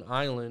standalone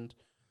island,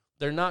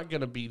 they're not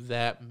gonna be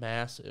that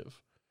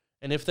massive.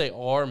 And if they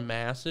are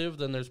massive,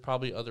 then there's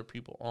probably other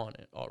people on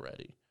it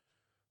already.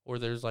 Or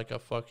there's like a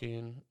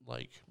fucking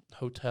like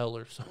hotel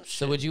or some shit.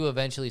 So would you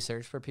eventually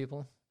search for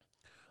people?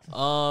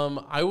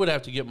 I would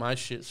have to get my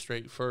shit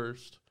straight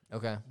first.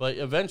 Okay. But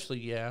eventually,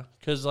 yeah.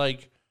 Because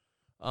like,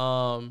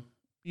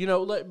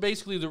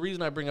 basically the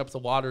reason I bring up the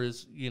water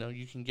is,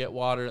 you can get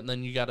water and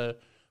then you got to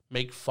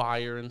make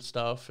fire and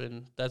stuff.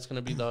 And that's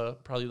going to be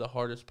probably the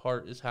hardest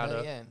part is how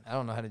to. Yeah, I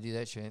don't know how to do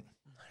that shit.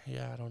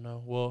 Yeah, I don't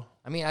know. Well,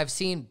 I mean, I've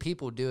seen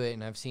people do it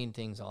and I've seen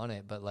things on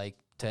it, but like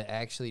to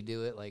actually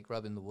do it, like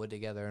rubbing the wood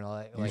together and all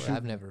that, like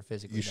I've never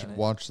physically You done should it.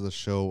 watch the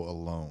show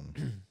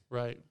Alone.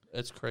 right.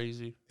 It's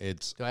crazy.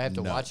 It's Do I have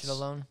to watch it nuts.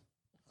 alone?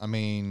 I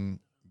mean,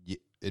 you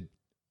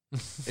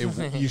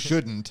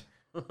shouldn't,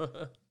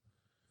 but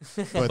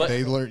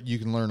you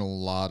can learn a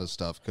lot of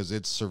stuff because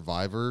it's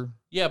Survivor.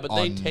 Yeah, but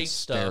they on take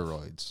stuff.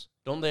 steroids.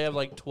 Don't they have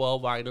like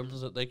 12 items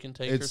that they can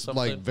take or It's something?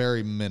 like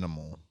very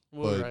minimal.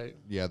 Well, But right.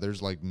 yeah,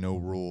 there's like no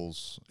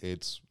rules.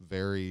 It's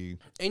very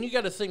And you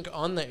got to think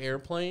on the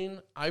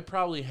airplane, I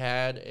probably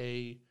had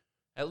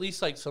at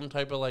least like some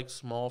type of like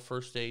small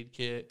first aid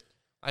kit.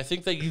 I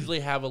think they usually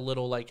have a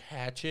little like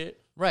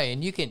hatchet. Right,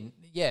 and you can,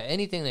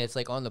 anything that's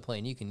like on the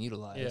plane, you can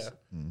utilize.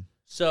 Yeah.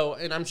 So,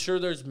 and I'm sure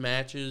there's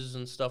matches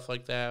and stuff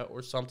like that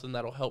or something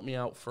that'll help me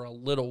out for a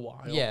little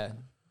while. Yeah.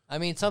 I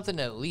mean, something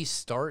to at least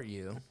start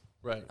you.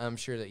 Right. I'm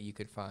sure that you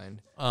could find.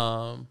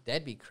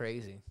 That'd be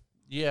crazy.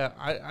 Yeah,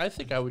 I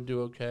think I would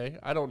do okay.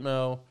 I don't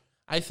know.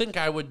 I think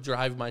I would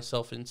drive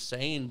myself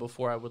insane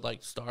before I would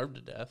like starve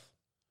to death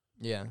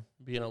Yeah.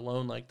 being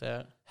alone like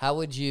that. How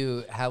would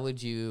you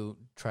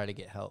try to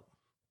get help?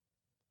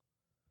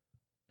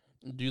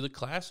 Do the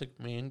classic,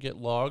 man. Get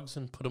logs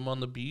and put them on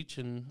the beach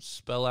and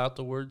spell out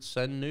the word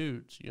 "send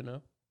nudes." Yeah.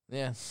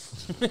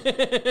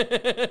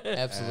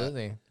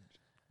 Absolutely.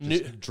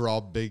 just draw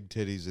big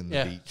titties in the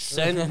Yeah,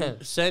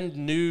 beach. send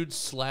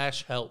nudes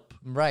 / help.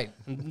 Right.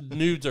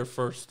 Nudes are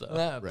first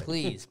though. Right.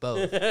 Please,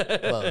 both,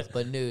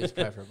 but news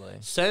preferably.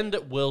 Send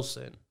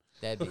Wilson.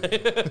 That'd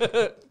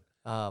be.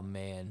 Oh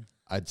man.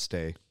 I'd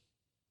stay.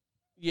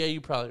 Yeah,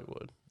 you probably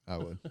would. I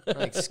would.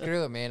 Like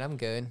screw it, man. I'm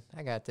good.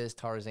 I got this,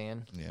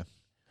 Tarzan. Yeah.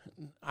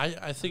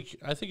 I think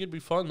it'd be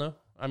fun though.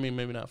 I mean,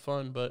 maybe not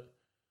fun, but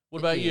what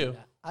about you?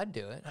 I'd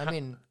do it. I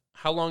mean,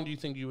 How long do you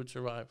think you would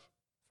survive?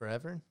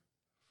 forever.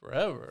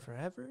 Forever.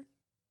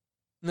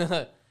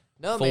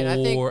 No,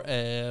 man.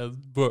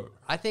 Forever.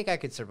 I think I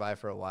could survive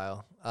for a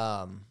while.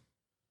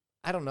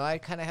 I don't know. I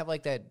kind of have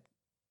like that.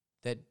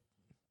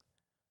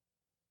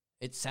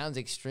 It sounds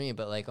extreme,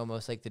 but like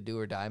almost like the do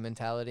or die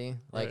mentality.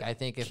 Like Right. I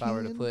think if I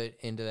were to put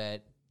into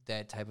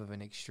that type of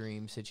an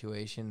extreme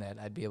situation, that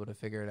I'd be able to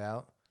figure it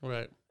out.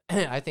 Right.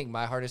 I think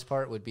my hardest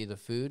part would be the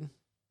food.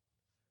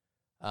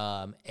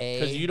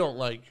 Because you don't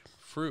like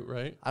fruit,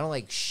 right? I don't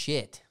like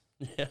shit.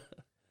 Yeah.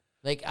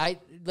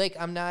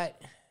 I'm not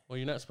Well,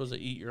 you're not supposed to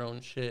eat your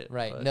own shit.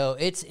 right. But, No,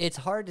 it's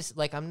hard to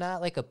like. I'm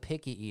not like a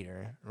picky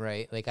eater,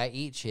 right? Like I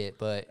eat shit,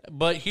 but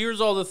But here's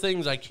all the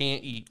things I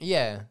can't eat.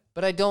 yeah,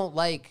 but I don't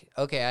like.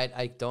 Okay,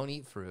 I don't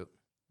eat fruit.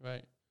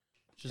 Right.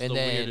 It's just And the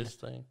then-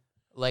 weirdest thing.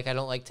 Like I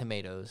don't like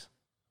tomatoes,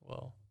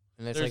 Well,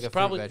 and that's There's like a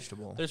probably- fruit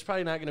vegetable. there's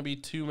probably not going to be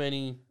too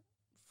many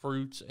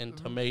fruits and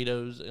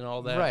tomatoes and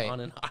all that Right. on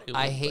an island.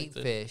 I like hate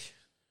this. fish.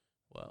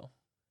 Well,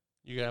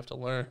 you're going to have to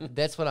learn.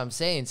 That's what I'm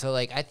saying. So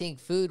like I think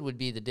food would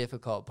be the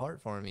difficult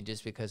part for me,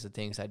 just because of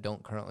things I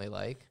don't currently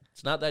like.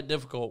 It's not that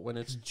difficult when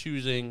it's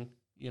choosing,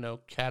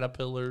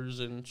 caterpillars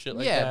and shit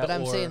like that. Yeah, but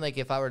I'm or- saying like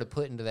if I were to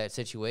put into that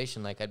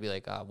situation, like I'd be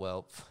like,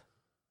 well,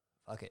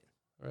 fuck it.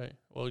 Right.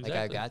 Well, Like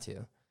exactly. I got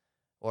to.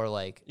 or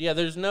like Yeah,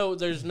 there's no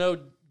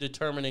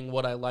determining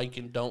what I like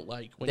and don't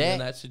like when you're in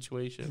that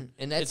situation.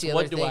 And that's it's the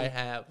what other do I thing.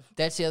 have?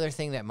 That's the other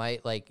thing that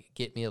might like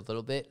get me a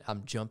little bit.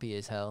 I'm jumpy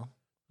as hell.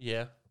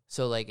 Yeah,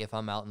 So like if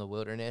I'm out in the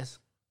wilderness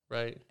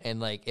right. and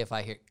like if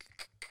I hear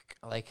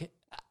like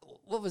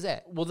what was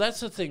that? Well, that's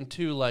the thing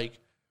too. Like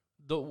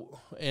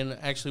and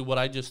actually, what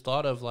I just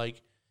thought of,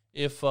 like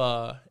if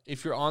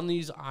you're on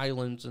these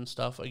islands and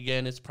stuff,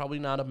 again, it's probably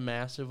not a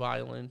massive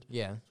island.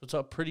 Yeah. So it's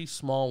a pretty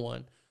small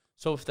one.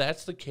 So if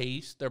that's the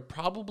case, there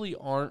probably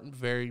aren't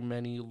very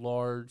many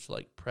large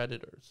like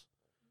predators.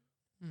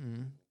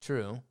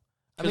 True.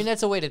 I mean,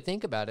 that's a way to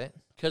think about it.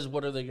 Because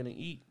what are they going to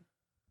eat?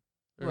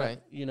 They're Right.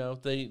 not- you know,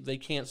 they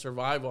can't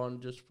survive on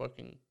just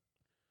fucking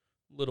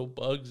little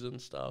bugs and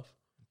stuff.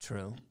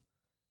 True.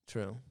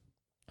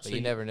 But So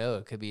you never know.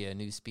 It could be a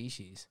new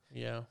species.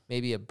 Yeah.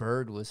 Maybe a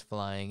bird was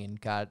flying and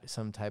got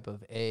some type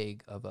of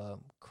egg of a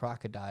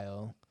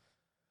crocodile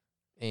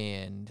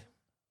and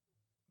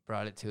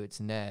brought it to its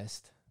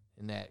nest.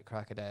 And that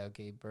crocodile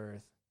gave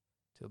birth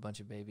to a bunch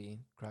of baby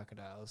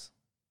crocodiles.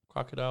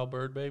 Crocodile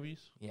bird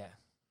babies? Yeah.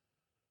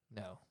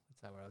 No,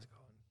 that's not where I was going.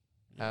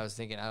 I was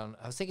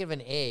thinking of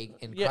an egg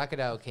and Yeah.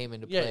 crocodile came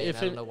into Yeah, play. if,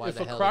 And I don't know why if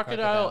the a hell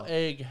crocodile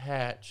egg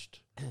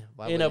hatched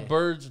why in a would it?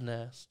 bird's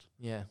nest,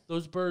 Yeah.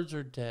 those birds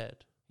are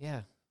dead.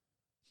 Yeah.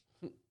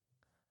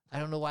 I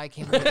don't know why I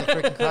came up with the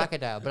freaking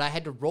crocodile, but I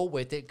had to roll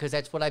with it because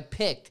that's what I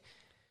picked.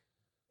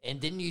 And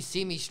didn't you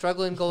see me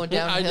struggling going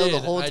downhill the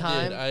whole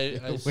time? I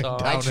Went saw.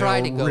 down. I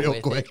tried to go real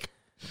with quick.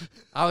 it.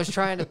 I was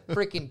trying to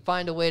freaking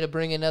find a way to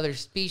bring another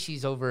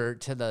species over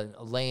to the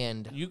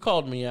land. You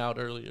called me out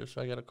earlier,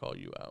 so I got to call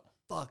you out.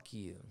 Fuck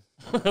you.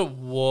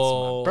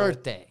 Whoa.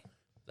 Birthday.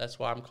 That's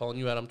why I'm calling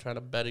you out. I'm trying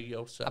to better I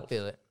yourself.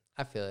 feel it.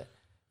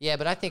 Yeah,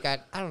 but I think I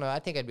don't know. I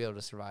think I'd be able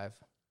to survive.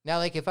 Now,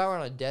 like if I were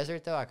on a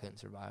desert though, I couldn't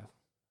survive.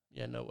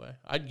 Yeah, no way.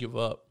 I'd give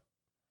up.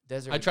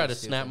 Desert. I'd try would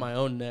to be snap stupid. my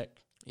own neck.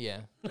 Yeah.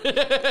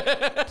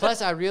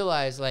 Plus, I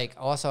realized like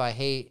also I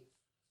hate.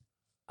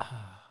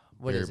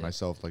 What Hear is it?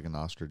 myself like an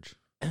ostrich.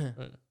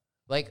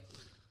 Like,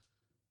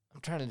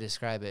 I'm trying to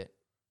describe it.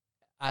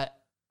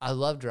 I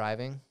love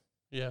driving,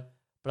 Yeah.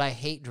 but I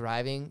hate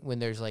driving when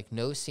there's like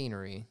no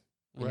scenery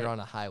when you're Right. on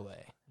a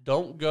highway.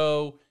 Don't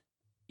go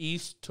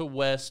east to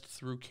west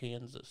through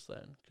Kansas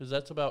then, because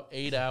that's about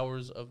 8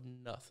 hours of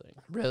nothing.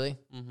 Really?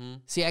 Mm-hmm.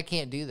 See, I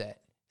can't do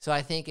that. So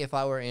I think if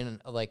I were in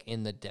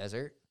the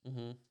desert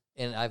Mm-hmm.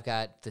 and I've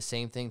got the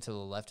same thing to the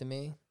left of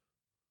me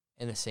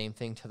and the same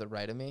thing to the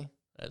right of me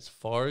As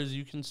far as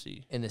you can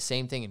see. and the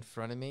same thing in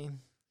front of me,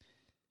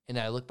 and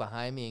I look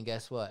behind me and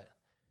guess what?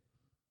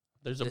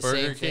 There's a The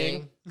Burger same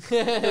King.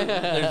 thing.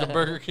 There's a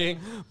Burger King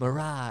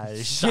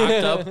Mirage. stocked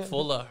up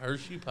full of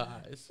Hershey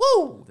pies.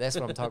 Woo! That's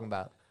what I'm talking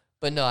about.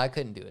 But no, I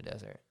couldn't do a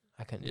desert.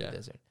 I couldn't do Yeah. a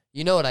desert.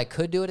 You know what I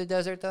could do at a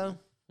desert though?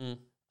 Hmm.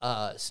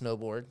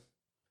 Snowboard.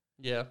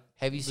 Yeah.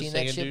 Have you The seen that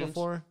sand shit dunes?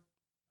 before?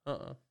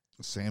 Uh-uh.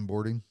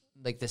 Sandboarding.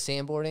 Like the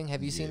sandboarding?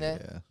 Have you seen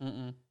that? Yeah.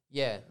 Mm-mm.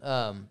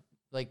 Yeah.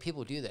 Like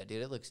people do that,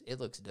 dude. It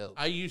looks dope.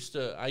 I used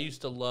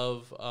to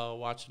love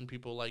watching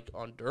people like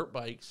on dirt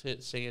bikes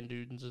hit sand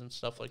dunes and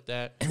stuff like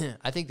that.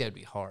 I think that'd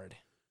be hard.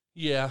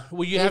 Yeah.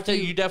 Well, If you-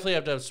 you definitely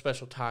have to have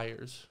special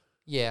tires.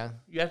 Yeah,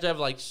 You have to have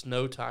like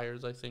snow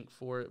tires, I think,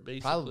 for it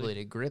basically. probably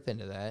to grip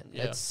into that.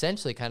 Yeah. It's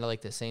essentially kind of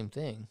like the same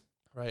thing,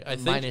 Right. I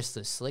think minus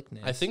the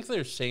slickness. I think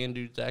there's sand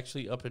dunes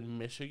actually up in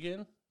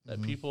Michigan that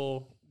Mhm.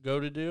 people go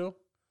to do.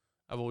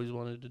 I've always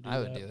wanted to do I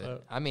would that, do it.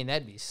 but I mean,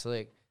 that'd be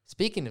slick.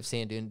 Speaking of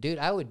sand dune, dude,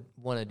 I would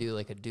want to do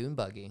like a dune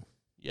buggy.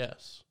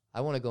 yes.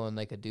 I want to go on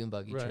like a dune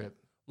buggy Right. trip.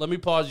 Let me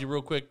pause you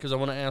real quick because I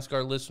want to ask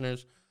our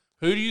listeners,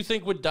 who do you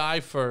think would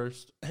die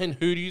first and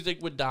who do you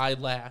think would die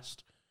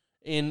last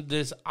in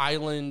this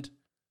island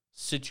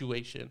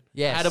situation?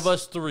 Yes. Out of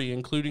us three,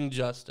 including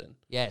Justin.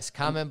 Yes,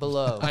 comment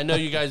below. I know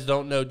you guys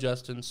don't know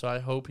Justin, so I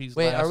hope he's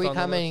Wait, last are we on the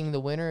list. commenting the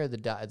winner or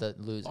the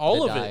loser? All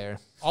the of dyer? it.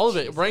 All of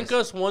it. Jesus. Rank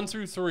us 1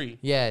 through 3.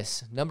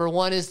 Yes, number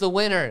 1 is the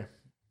winner.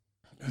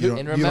 You don't,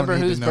 And you remember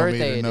don't need whose to know me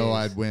birthday to it know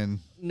is. I'd win.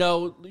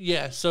 No,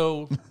 yeah,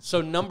 so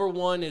number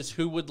 1 is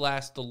who would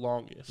last the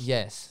longest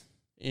Yes.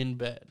 in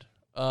bed.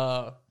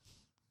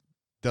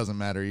 Doesn't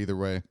matter either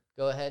way.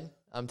 Go ahead.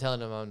 I'm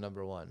telling him I'm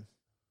number 1.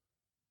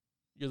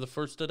 You're the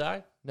first to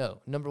die? No,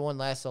 number 1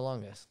 lasts the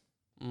longest.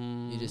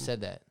 You just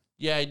said that.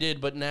 Yeah, I did,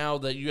 but now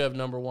that you have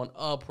number 1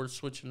 up, we're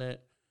switching it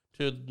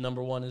to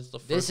number 1 is the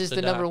first. This is to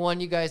the die. number 1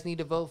 you guys need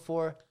to vote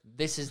for.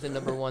 This is the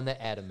number 1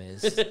 that Adam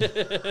is.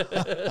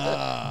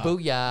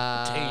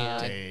 Booyah.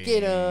 Damn.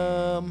 Get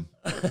him.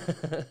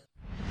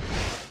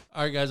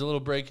 All right, guys, a little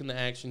break in the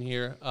action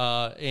here.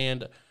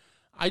 And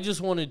I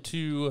just wanted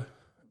to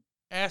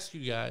ask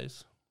you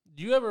guys,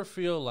 do you ever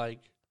feel like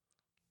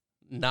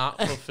not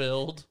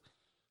fulfilled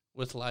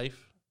with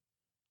life?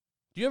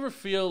 Do you ever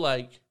feel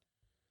like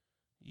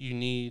you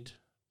need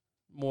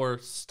more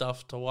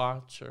stuff to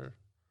watch or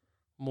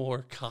more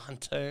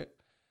content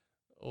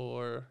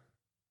or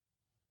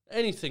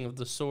anything of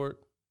the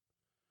sort?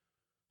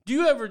 Do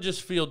you ever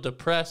just feel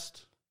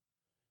depressed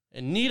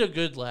and need a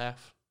good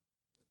laugh?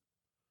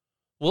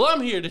 Well,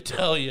 I'm here to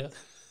tell you,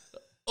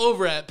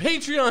 over at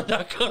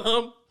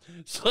patreon.com,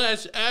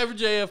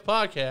 /AverageAF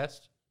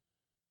podcast,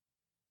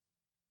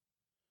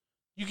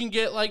 you can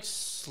get like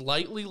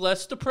slightly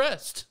less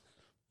depressed.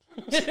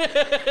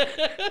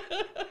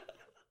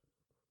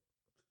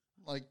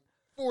 Like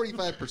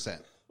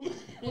 45%.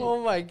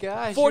 Oh my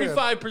gosh.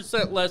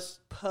 45% less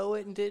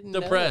Poet and didn't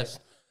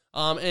depressed.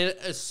 And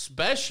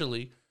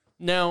especially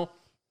now,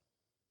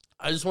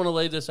 I just want to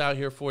lay this out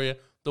here for you.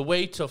 The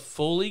way to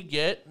fully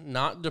get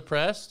not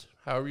depressed,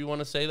 however you want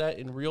to say that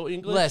in real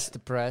English, Less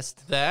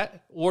depressed.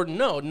 that or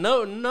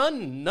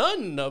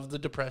none of the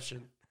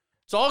depression.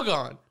 It's all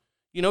gone.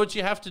 You know what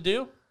you have to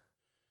do?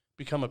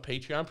 Become a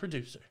Patreon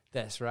producer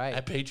That's right.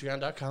 at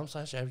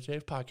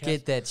patreon.com/AverageAF podcast.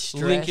 Get that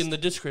stressed. Link in the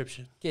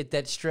description. Get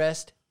that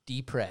stressed,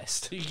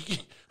 depressed.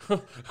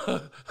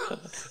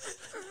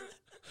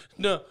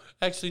 No,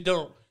 actually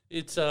don't.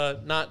 It's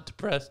not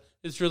depressed.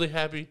 It's really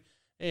happy.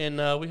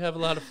 And we have a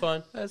lot of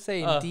fun. I was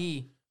saying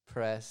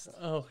depressed.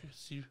 Oh,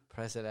 see,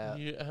 Press it out.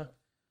 you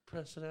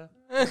press it out.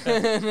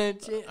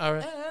 All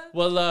right.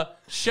 Well,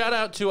 shout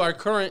out to our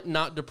current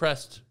not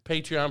depressed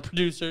Patreon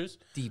producers.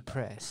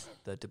 Depress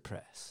the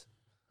depressed.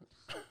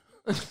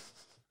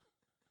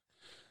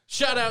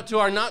 Shout out to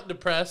our not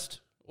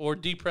depressed or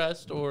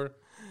depressed or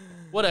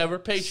whatever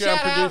Patreon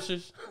Shout out.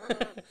 producers.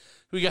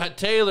 We got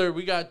Taylor,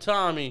 we got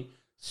Tommy,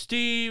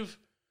 Steve,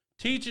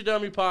 Teach a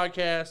Dummy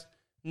Podcast,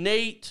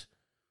 Nate,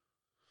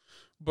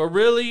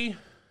 Barilli,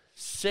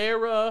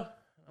 Sarah,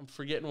 I'm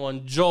forgetting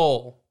one,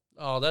 Joel.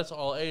 Oh, that's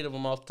all 8 of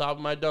them off the top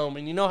of my dome.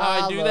 And you know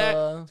how I do that?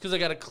 Holla. It's because I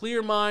got a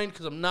clear mind,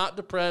 because I'm not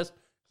depressed,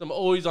 because I'm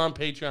always on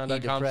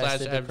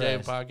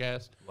patreon.com/AverageAF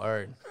podcast.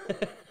 Word.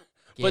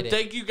 But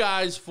thank you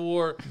guys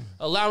for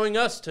allowing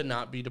us to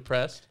not be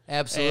depressed.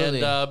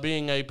 Absolutely. And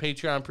being a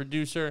Patreon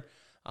producer.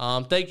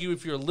 Thank you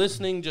if you're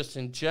listening, just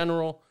in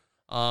general.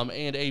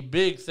 And a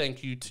big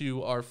thank you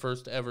to our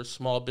first ever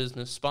small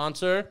business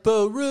sponsor.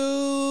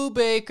 Baru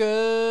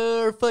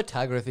Baker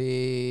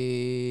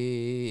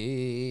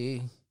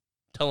Photography.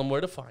 Tell them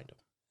where to find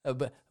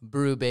them.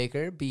 Brew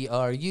Baker,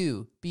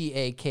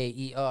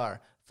 BRUBAKER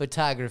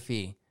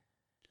Photography.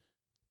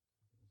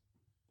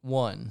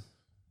 1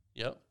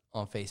 Yep.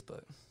 on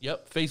Facebook.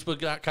 Yep.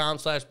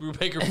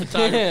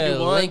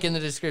 Facebook.com/BrewBakerPhotography1. Link in the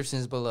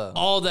descriptions below.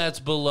 All that's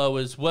below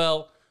as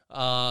well.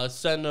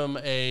 Send them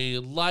a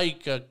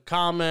like, a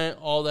comment,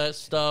 all that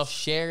stuff.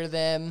 Share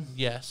them.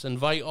 Yes,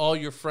 invite all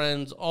your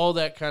friends, all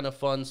that kind of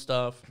fun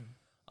stuff.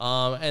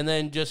 And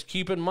then just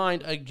keep in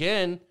mind,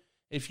 again,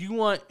 if you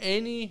want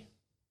any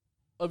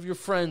of your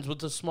friends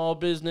with a small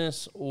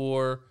business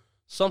or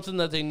something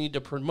that they need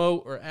to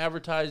promote or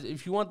advertise,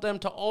 if you want them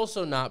to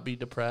also not be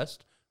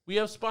depressed, we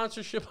have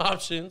sponsorship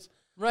options.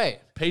 Right.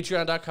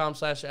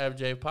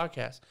 Patreon.com/AverageAF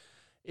podcast.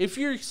 If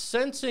you're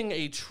sensing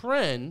a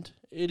trend,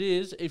 it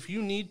is if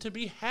you need to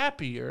be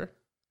happier,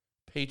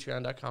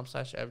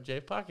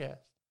 Patreon.com/AverageAF podcast.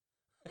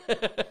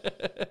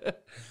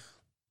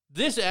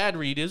 This ad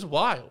read is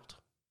wild.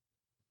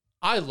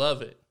 I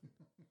love it.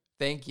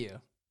 Thank you.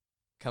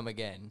 Come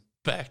again.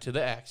 Back to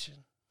the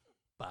action.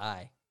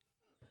 Bye.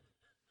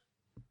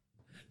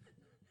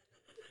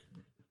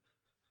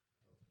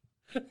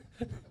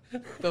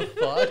 The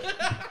fuck?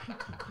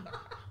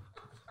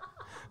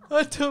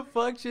 What the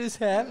fuck just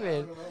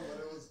happened?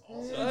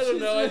 I don't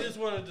know. I just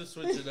wanted to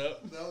switch it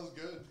up. That was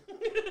good.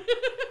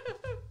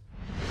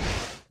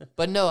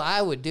 But no,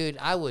 I would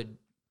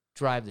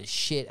drive the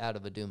shit out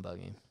of a dune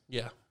buggy.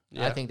 Yeah.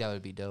 I think that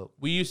would be dope.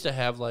 We used to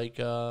have like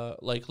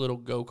little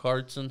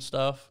go-karts and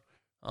stuff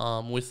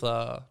with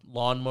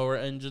lawnmower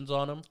engines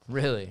on them.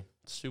 Really?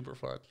 Super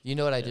fun. You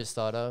know what I just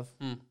thought of?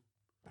 Hmm.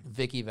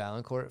 Vicky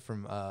Valancourt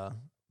from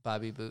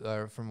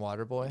from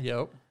Waterboy.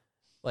 Yep.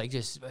 Like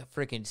just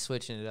freaking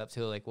switching it up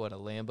to like what, a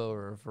Lambo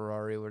or a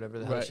Ferrari or whatever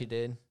the hell Right. she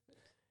did.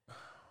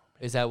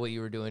 Is that what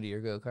you were doing to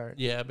your go-kart?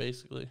 Yeah,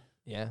 basically.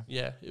 Yeah.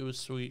 Yeah, it was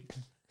sweet.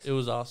 It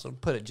was awesome.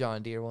 Put a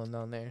John Deere one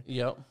on there.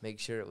 Yep. Make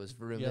sure it was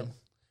rooming. Yep.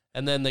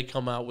 And then they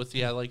come out with,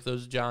 like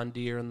those John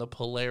Deere and the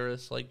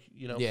Polaris, like,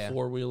 Yeah.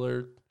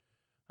 four-wheeler.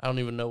 I don't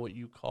even know what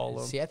you call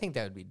them. See, I think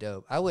that would be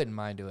dope. I wouldn't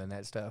mind doing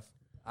that stuff.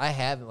 I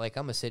haven't, like,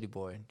 I'm a city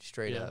boy,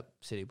 straight Yeah. up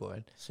city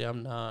boy. See,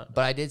 I'm not.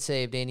 But I did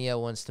say if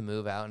Danielle wants to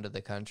move out into the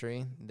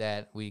country,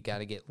 that we got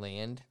to get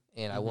land,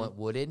 and I want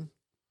wooded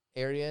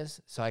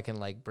areas so I can,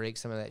 like, break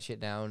some of that shit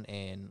down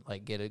and,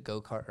 like, get a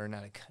go-kart, or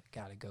not a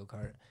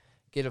go-kart,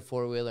 get a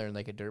four-wheeler and,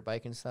 like, a dirt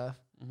bike and stuff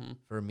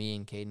for me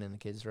and Caden and the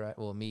kids to ride.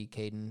 Well, me,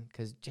 Caden,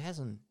 because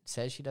Jasmine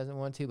says she doesn't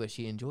want to, but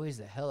she enjoys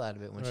the hell out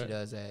of it when she Right.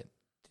 does at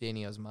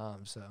Danielle's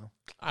mom, so.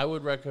 I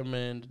would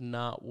recommend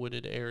not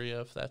wooded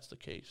area if that's the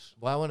case.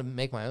 Well, I want to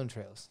make my own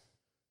trails.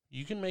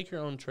 You can make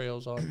your own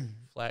trails on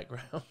flat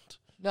ground.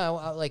 No,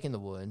 I like in the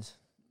woods.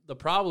 The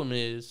problem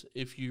is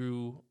if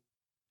you,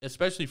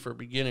 especially for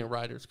beginning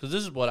riders, because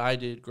this is what I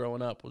did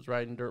growing up, was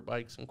riding dirt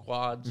bikes and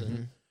quads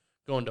and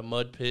going to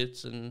mud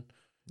pits and,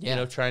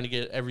 trying to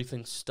get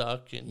everything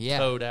stuck and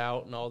towed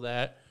out and all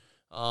that.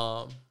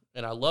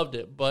 And I loved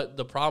it. But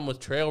the problem with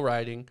trail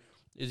riding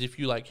is if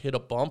you, like, hit a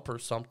bump or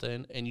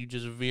something and you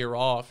just veer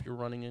off, you're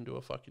running into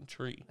a fucking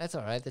tree. That's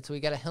all right. That's why we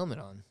got a helmet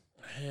on.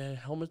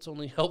 Helmets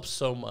only help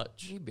so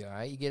much. You'd be all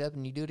right. You get up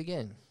and you do it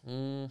again.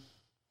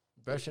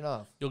 Brush it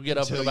off. You'll get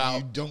up in Until about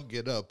you don't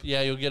get up.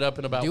 yeah. You'll get up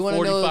in about Do you wanna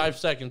 45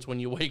 seconds when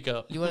you wake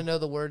up. You want to know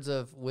the words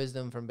of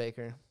wisdom from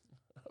Baker?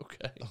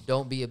 Okay.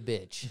 Don't be a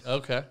bitch.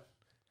 Okay.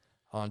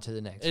 On to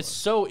the next It's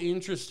so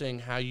interesting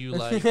how you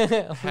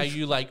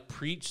like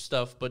preach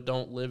stuff but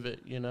don't live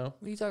it. You know.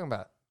 What are you talking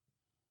about?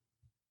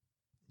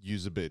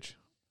 Use a bitch.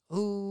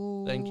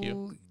 Ooh. Thank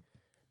you.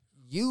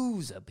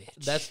 Use a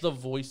bitch. That's the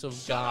voice of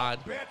God.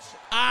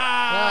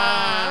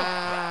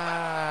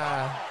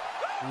 Ah.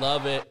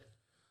 Love it.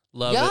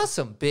 Love Y'all it.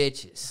 some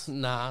bitches.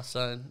 Nah,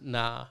 son.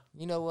 Nah.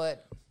 You know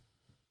what?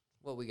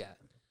 What we got?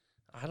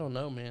 I don't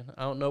know, man.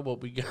 I don't know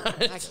what we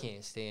got. I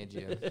can't stand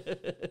you.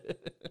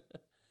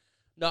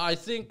 No, I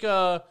think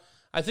that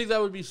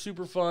would be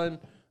super fun.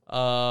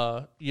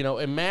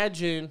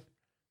 Imagine.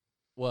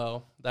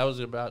 Well, that was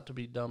about to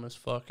be dumb as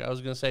fuck. I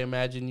was gonna say,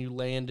 imagine you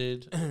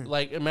landed.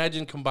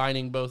 Imagine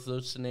combining both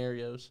those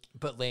scenarios.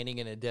 But landing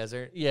in a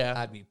desert, Yeah,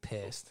 I'd be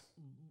pissed.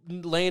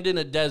 land in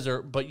a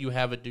desert, but you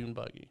have a dune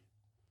buggy.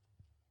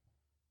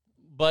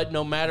 But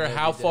no matter That'd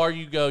how be far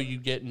you go, you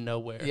get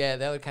nowhere. Yeah,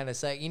 that would kind of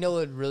suck. You know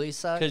what would really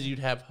suck? Because you'd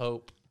have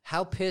hope.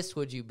 How pissed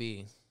would you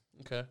be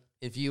Okay.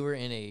 if you were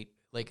in a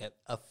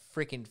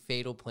freaking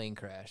fatal plane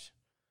crash,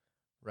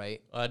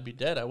 right? I'd be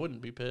dead. I wouldn't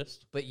be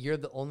pissed. But you're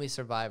the only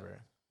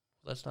survivor,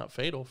 That's not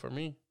fatal for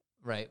me.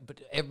 right?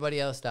 But everybody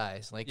else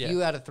dies. Like Yeah.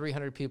 you out of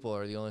 300 people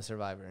are the only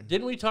survivor.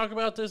 Didn't we talk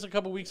about this a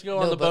couple weeks ago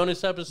No, on the but-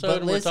 bonus episode? but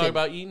And we're listen. talking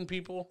about eating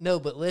people? No,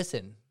 but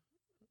listen.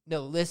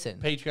 No, listen.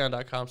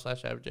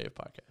 Patreon.com/AverAgeAF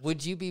podcast.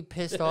 Would you be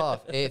pissed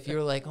off if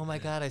you're like, oh my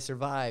God, I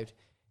survived,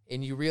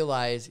 and you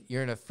realize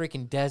you're in a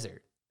freaking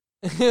desert?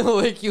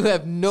 Like you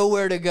have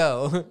nowhere to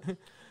go.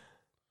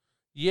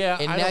 Yeah.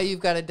 And I now don't- you've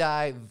got to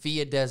die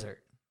via desert.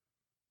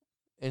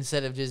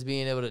 Instead of just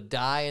being able to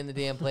die in the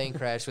damn plane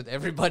crash with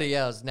everybody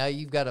else. Now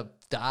you've got to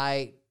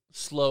die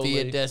slowly.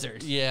 via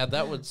desert. Yeah,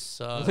 that would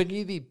suck. Wouldn't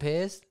you be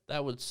pissed?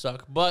 That would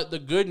suck. But the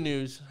good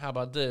news, how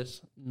about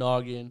this?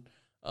 Noggin.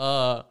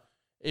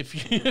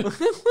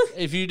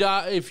 If you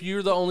die, if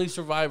you're the only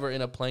survivor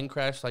in a plane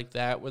crash like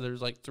that, where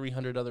there's like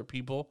 300 other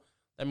people,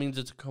 that means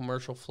it's a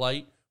commercial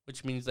flight,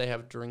 which means they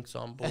have drinks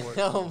on board.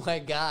 Oh my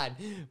God.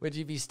 Would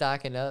you be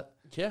stocking up?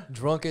 Yeah,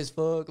 Drunk as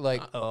fuck?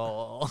 Like,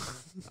 oh.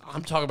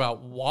 I'm talking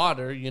about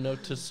water,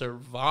 to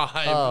survive,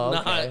 Oh,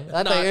 okay.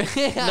 I thought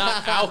you-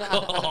 not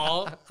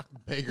alcohol.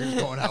 Baker's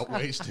going out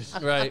wasted.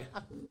 Right.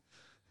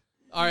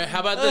 All right. How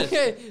about this?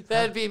 Okay,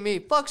 that'd be me.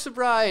 Fuck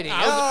sobriety.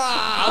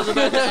 I was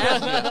about to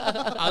ask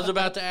you. I was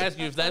about to ask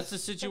you if that's the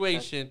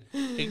situation,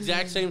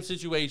 exact same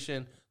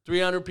situation.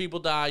 300 people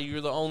die.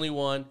 You're the only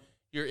one.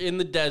 You're in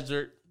the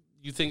desert.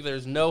 You think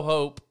there's no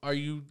hope. Are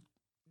you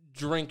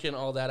drinking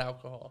all that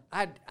alcohol?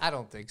 I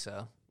don't think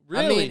so.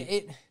 Really? I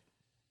mean,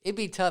 it'd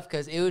be tough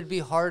because it would be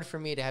hard for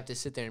me to have to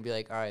sit there and be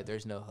like, all right,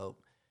 there's no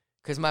hope.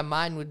 Because my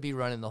mind would be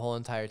running the whole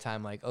entire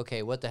time like,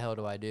 okay, what the hell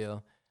do I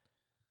do?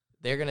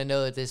 They're going to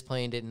know that this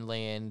plane didn't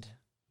land.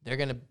 They're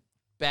going to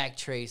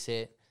backtrace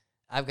it.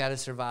 I've got to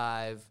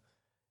survive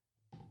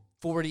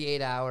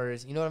 48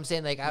 hours. You know what I'm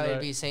saying? Like, I would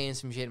Right. be saying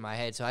some shit in my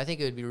head. So I think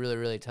it would be really,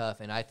 really tough.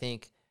 And I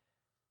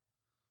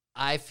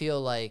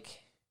feel like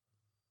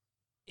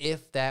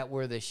if that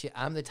were the shit,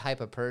 I'm the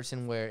type of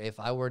person where if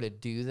I were to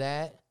do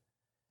that,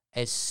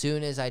 as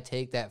soon as I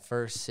take that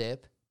first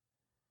sip,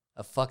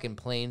 a fucking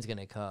plane's going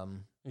to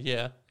come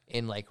Yeah.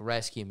 and like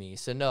rescue me.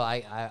 So no,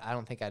 I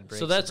don't think I'd break.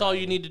 So that's all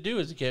you sobriety. need to do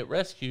is get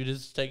rescued,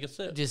 is take a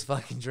sip. Just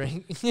fucking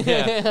drink.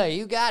 Yeah.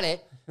 You got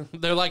it.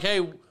 They're like,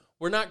 hey,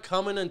 we're not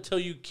coming until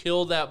you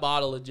kill that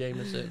bottle of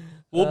Jameson.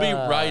 We'll be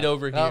right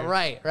over here. Oh,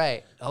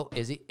 right. Oh,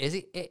 is he?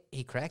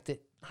 He cracked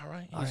it. All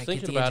right. All He's right,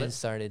 thinking get the about engine it.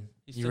 started.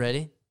 He's You think-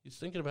 ready? He's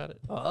thinking about it.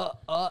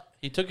 Uh.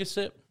 He took a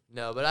sip.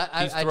 No, but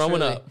I He's I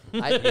throwing truly,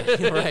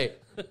 up. right.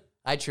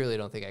 I truly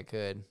don't think I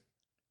could.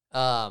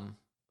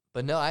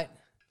 But no,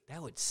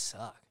 that would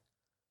suck.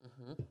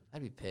 Mm-hmm.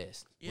 I'd be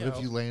pissed. What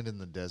if you land in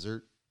the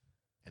desert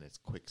and it's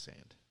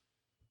quicksand?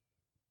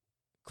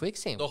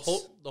 Quicksand. the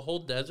whole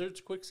desert's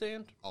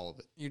quicksand? All of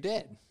it. You're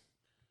dead.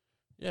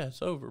 Yeah,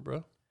 it's over,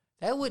 bro.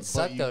 That would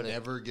suck But you though.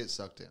 never get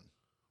sucked in.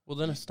 Well,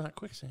 then it's not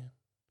quicksand.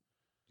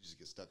 You just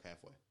get stuck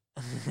halfway.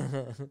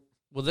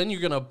 Well, then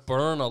you're gonna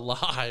burn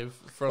alive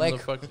from the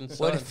Like, fucking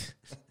sun.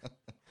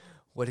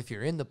 what if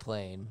you're in the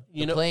plane?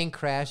 You The know- plane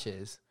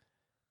crashes,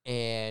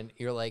 and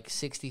you're like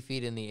 60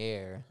 feet in the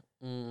air,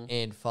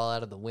 and fall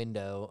out of the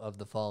window of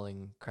the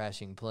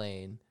crashing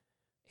plane,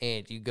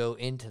 and you go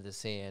into the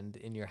sand,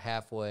 and you're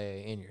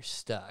halfway, and you're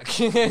stuck.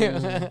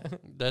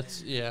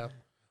 That's yeah.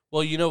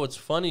 Well, you know what's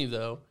funny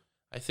though?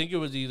 I think it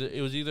was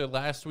either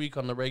last week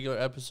on the regular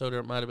episode or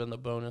it might have been the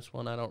bonus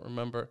one. I don't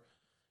remember.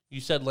 You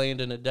said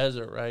land in a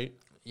desert, right?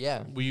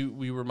 Yeah. We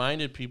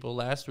reminded people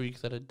last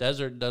week that a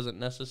desert doesn't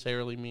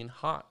necessarily mean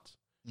hot.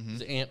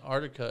 'Cause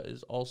Antarctica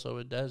is also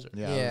a desert.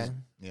 Yeah.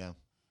 Yeah.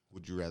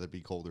 Would you rather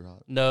be cold or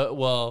hot? No,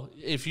 well,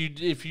 if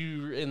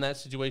you're in that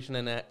situation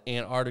in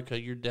Antarctica,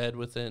 you're dead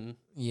within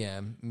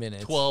Yeah,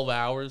 minutes. 12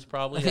 hours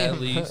probably at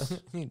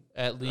least.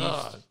 At least.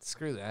 Ugh,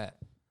 screw that.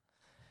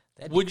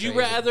 That'd be Would you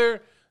crazy.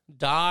 rather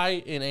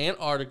die in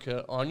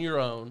Antarctica on your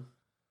own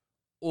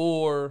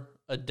or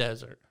a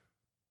desert?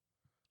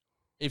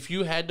 If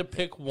you had to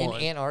pick one.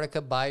 In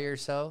Antarctica by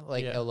yourself,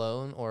 like Yeah.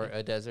 alone, or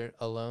a desert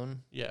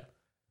alone? Yeah.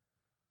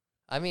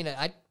 I mean,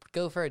 I'd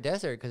go for a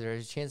desert because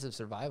there's a chance of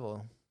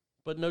survival.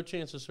 But no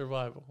chance of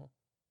survival.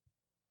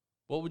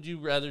 What would you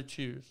rather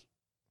choose?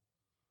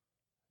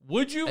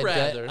 Would you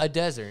rather? A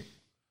desert.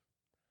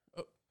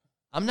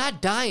 I'm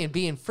not dying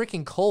being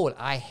freaking cold.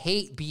 I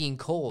hate being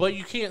cold. But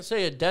you can't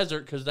say a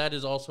desert because that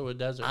is also a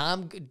desert.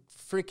 I'm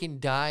freaking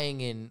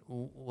dying in,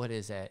 what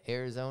is that,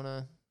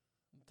 Arizona?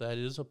 That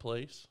is a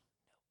place.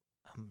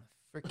 I'm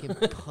going to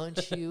freaking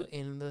punch you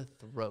in the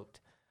throat.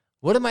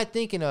 What am I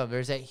thinking of?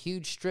 There's that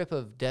huge strip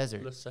of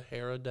desert. The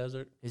Sahara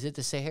Desert. Is it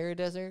the Sahara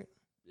Desert?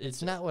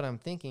 It's not what I'm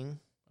thinking.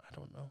 I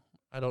don't know.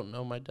 I don't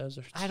know my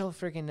deserts. I don't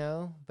freaking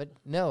know. But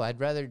no, I'd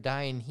rather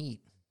die in heat.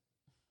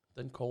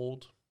 Than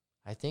cold.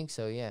 I think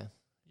so, yeah.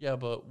 Yeah,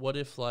 but what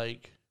if,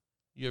 like,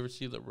 you ever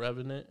see The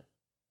Revenant?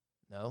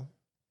 No?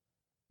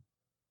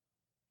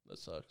 That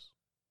sucks.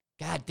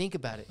 God, think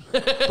about it.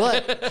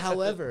 But,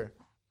 however,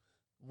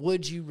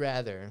 would you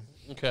rather...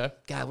 Okay.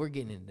 God, we're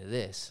getting into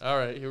this. All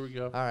right, here we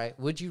go. All right.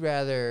 Would you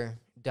rather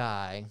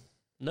die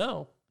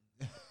No.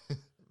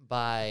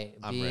 by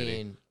I'm being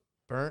ready.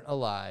 burnt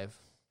alive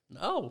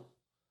No.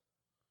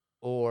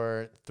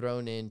 or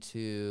thrown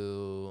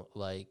into,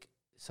 like,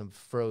 some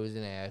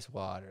frozen-ass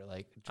water?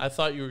 Like, I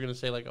thought you were going to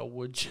say, like, a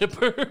wood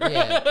chipper.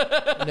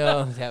 Yeah.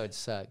 No, that would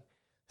suck.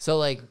 So,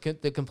 like,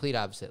 the complete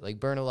opposite. Like,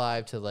 burn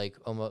alive to, like,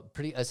 almost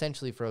pretty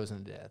essentially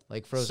frozen to death.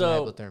 Like, frozen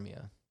So-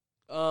 hypothermia.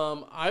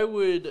 I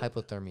would...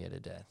 Hypothermia to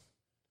death.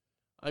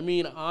 I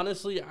mean,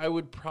 honestly, I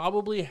would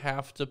probably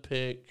have to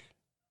pick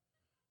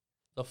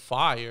the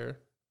fire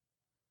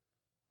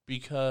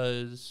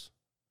because,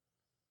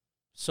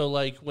 so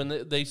like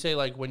when they say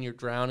like when you're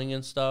drowning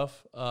and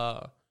stuff,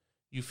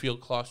 you feel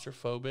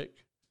claustrophobic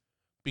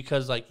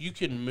because like you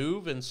can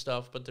move and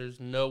stuff, but there's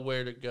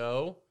nowhere to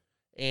go,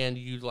 and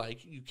you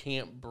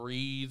can't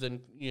breathe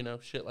and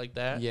shit like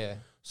that. Yeah.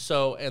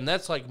 So, and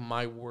that's like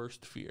my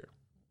worst fear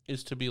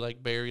is to be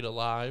like buried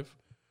alive,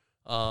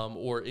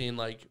 or in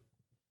like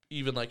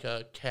even like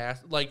a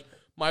like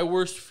my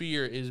worst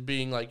fear is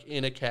being like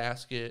in a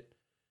casket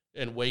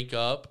and wake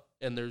up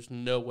and there's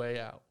no way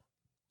out.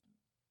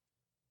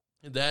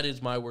 That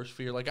is my worst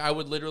fear. Like I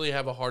would literally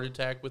have a heart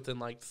attack within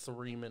like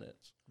 3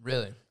 minutes.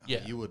 Really?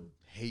 Yeah. You would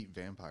hate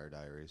Vampire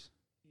Diaries.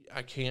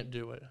 I can't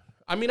do it.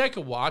 I mean, I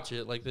could watch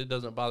it. Like it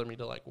doesn't bother me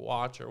to like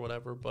watch or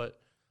whatever, but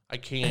I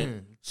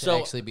can't. To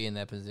actually be in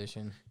that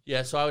position.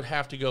 Yeah, so I would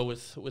have to go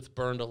with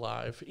burned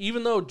alive.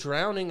 Even though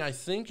drowning, I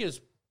think, is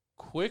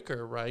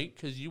quicker, right?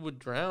 Because you would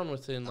drown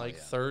within like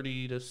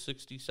 30 to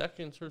 60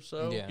 seconds or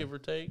so, Yeah. give or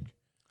take.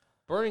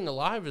 Burning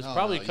alive is No,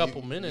 probably no, a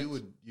couple minutes.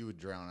 You would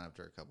drown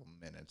after a couple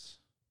minutes.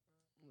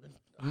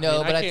 No,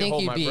 mean, but I can't think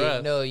hold you'd my be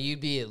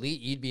breath.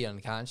 you'd be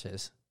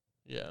unconscious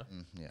Yeah.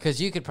 Yeah.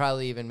 because you could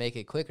probably even make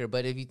it quicker.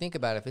 But if you think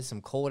about it, if it's some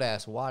cold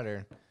ass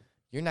water,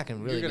 you're not gonna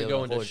really You're going to be go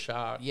able to into hold.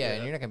 shock. Yeah,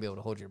 and you're not gonna be able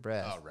to hold your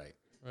breath. Oh, right.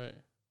 Right.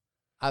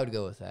 I would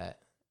go with that.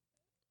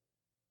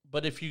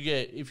 But if you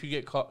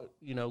get caught,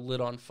 lit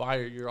on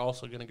fire, you're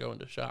also going to go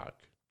into shock.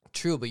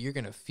 True, but you're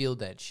gonna feel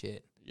that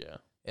shit. Yeah.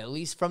 At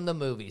least from the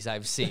movies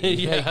I've seen.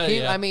 Yeah, Like,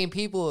 yeah. I mean,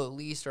 people at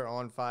least are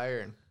on fire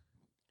and,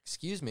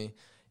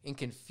 and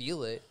can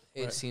feel it.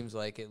 It Right. seems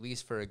like, at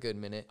least for a good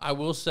minute. I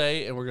will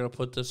say, and we're going to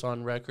put this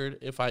on record,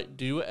 if I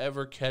do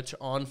ever catch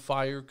on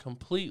fire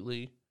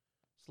completely,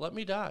 just let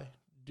me die.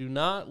 Do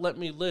not let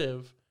me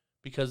live,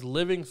 because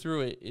living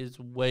through it is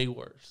way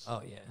worse.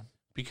 Oh yeah.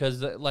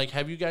 Because, like,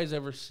 have you guys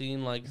ever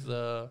seen, like,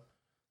 the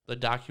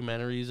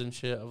documentaries and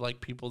shit of, like,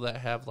 people that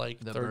have, like,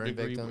 The third burn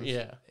degree? victims?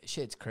 Yeah.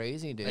 Shit's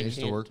crazy, dude. I used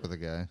to can't- work with a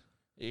guy.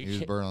 You He was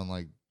can't- burning on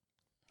like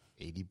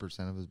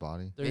 80% of his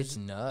body. It's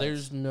nuts.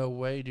 There's no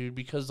way, dude,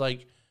 because,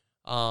 like,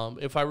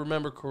 if I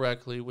remember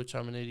correctly, which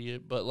I'm an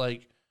idiot, but,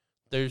 like,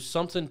 there's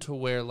something to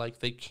where, like,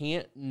 they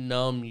can't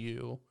numb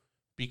you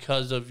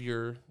because of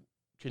your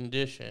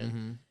condition,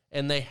 Mhm.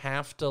 and they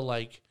have to,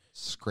 like,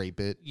 Scrape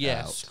it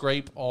yeah, out.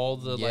 scrape all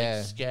the, Yeah,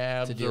 like,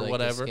 scabs to do or like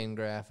whatever. the skin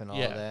graft and all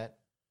Yeah. that.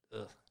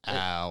 Ugh,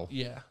 Ow.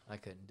 Yeah. I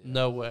couldn't do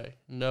No way.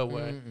 No it.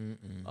 way.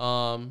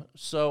 Mm-mm-mm.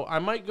 So I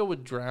might go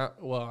with drown.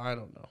 Well, I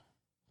don't know.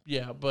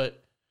 Yeah,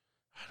 but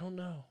I don't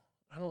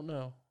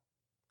know.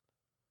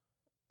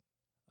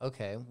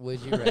 Okay, would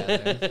you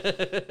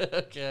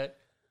rather? Okay.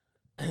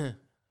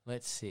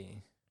 Let's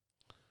see.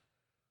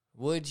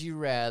 Would you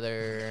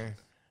rather?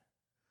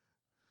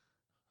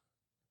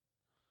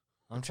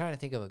 I'm trying to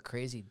think of a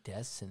crazy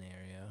death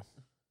scenario.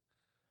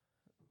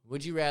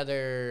 Would you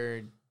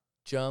rather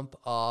jump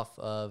off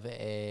of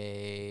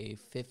a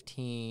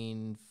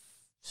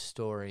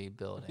 15-story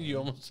building? You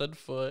almost said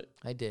foot.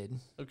 I did.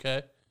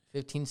 Okay.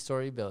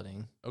 15-story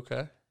building.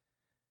 Okay.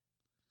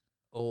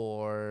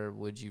 Or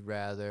would you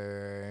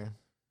rather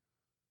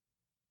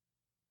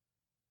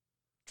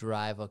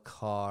drive a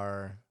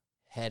car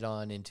head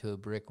on into a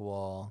brick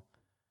wall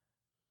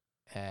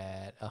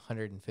at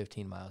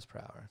 115 miles per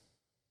hour?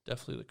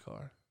 Definitely the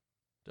car.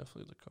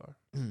 Definitely the car.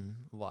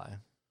 Why?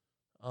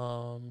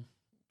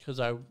 because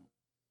I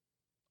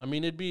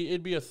mean, it'd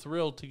be a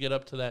thrill to get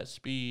up to that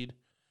speed,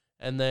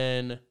 and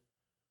then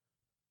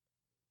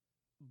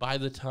by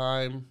the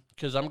time,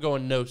 because I'm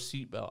going no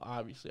seatbelt,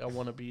 obviously, I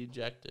want to be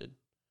ejected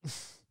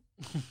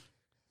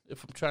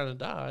if I'm trying to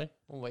die.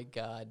 Oh my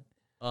God.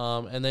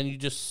 And then you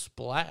just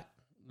splat.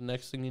 The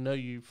next thing you know,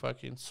 you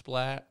fucking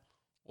splat,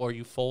 or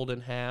you fold in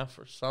half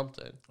or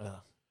something.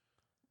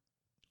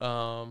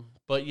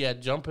 But yeah,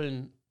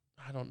 jumping,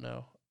 I don't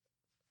know.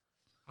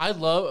 I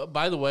love,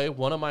 by the way,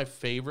 one of my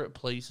favorite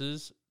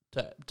places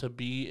to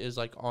be is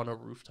like on a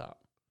rooftop.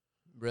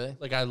 Really?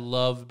 Like I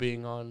love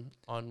being on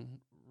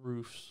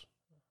roofs.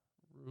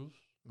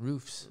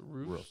 Roofs.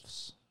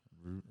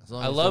 As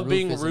long I as love the roof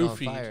being isn't on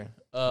roofied.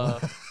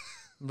 fire.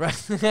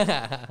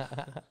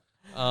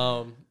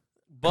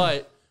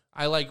 But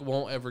I like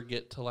won't ever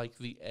get to like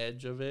the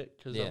edge of it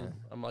because Yeah.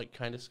 I'm like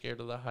kind of scared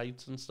of the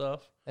heights and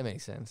stuff. That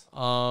makes sense.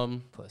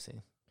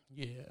 Pussy.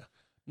 Yeah.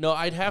 No,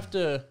 I'd have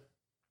to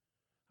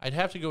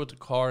go with the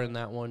car in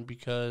that one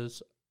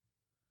because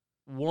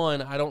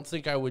one, I don't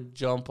think I would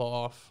jump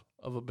off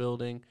of a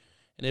building,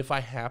 and if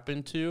I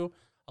happen to,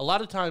 a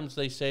lot of times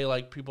they say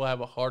like people have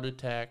a heart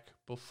attack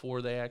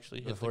before they actually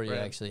hit Before the you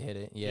ground. actually hit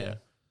it. Yeah.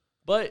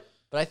 But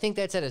I think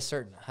that's at a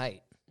certain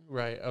height.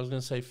 right, I was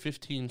gonna say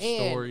 15 And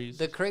stories.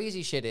 the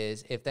crazy shit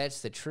is, if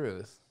that's the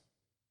truth,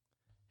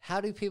 how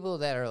do people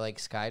that are like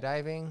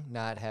skydiving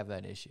not have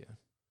that issue?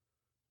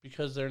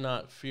 Because they're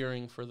not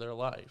fearing for their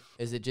life.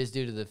 Is it just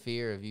due to the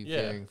fear of you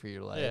Yeah. fearing for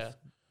your life? Yeah.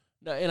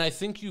 No, and I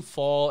think you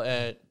fall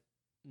at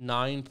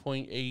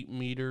 9.8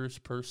 meters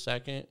per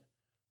second.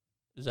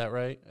 Is that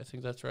right? I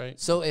think that's right.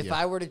 So if Yeah.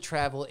 I were to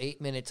travel 8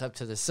 minutes up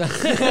to the sun,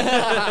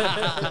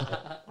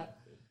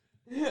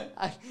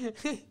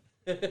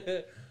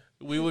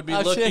 We would be Oh,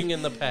 shit. looking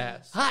in the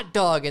past. hot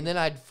dog, and then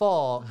I'd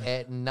fall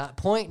at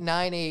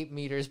 0.98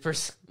 meters per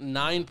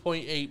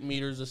 9.8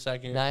 meters a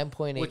second.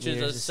 9.8 which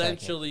meters is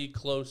essentially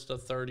close to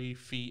 30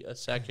 feet a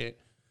second.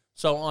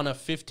 So on a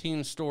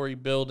 15-story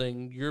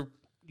building,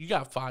 you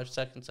got 5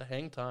 seconds of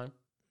hang time.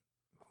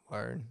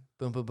 Word.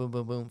 Boom, boom, boom,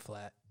 boom, boom,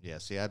 flat. Yeah,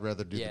 see, I'd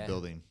rather do Yeah. the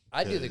building.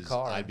 I'd do the 'cause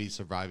car. I'd be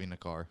surviving the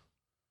car.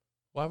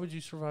 Why would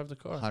you survive the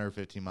car?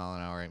 115 mile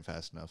an hour ain't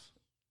fast enough.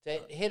 To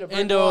hit a brick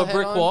Into wall a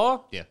brick head-on?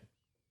 wall? Yeah.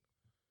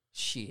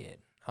 Shit,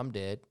 I'm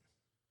dead.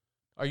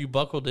 Are you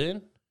buckled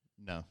in?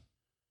 No.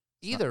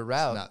 Either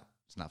route.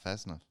 It's not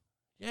fast enough.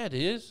 Yeah, it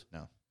is.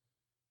 No.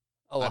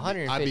 Oh,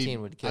 115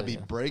 I'd would kill be you.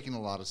 breaking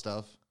a lot of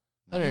stuff.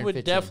 You would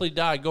 115. definitely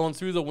die going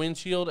through the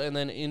windshield and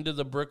then into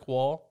the brick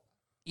wall.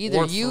 Either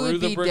or you through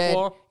would the be brick dead.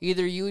 wall.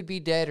 Either you would be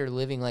dead or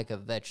living like a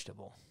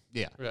vegetable.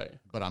 Yeah, Right.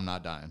 but I'm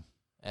not dying.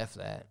 F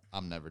that.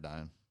 I'm never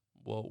dying.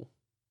 Whoa.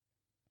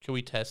 Can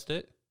we test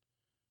it?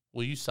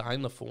 Will you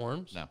sign the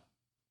forms? No.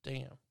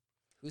 Damn.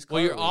 Who's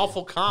Well, you're car were you?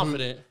 awful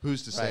confident.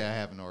 Who's to say Right. I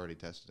haven't already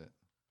tested it?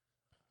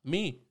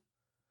 Me.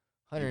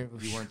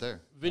 100. You weren't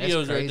there.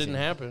 Videos where it crazy. didn't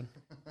happen.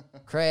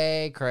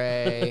 Cray.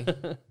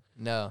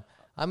 No.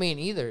 I mean,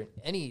 either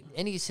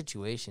any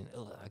situation.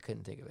 Ugh, I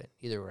couldn't think of it.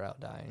 Either we're out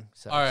dying.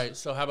 So All right,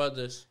 so how about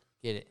this?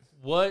 get it.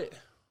 What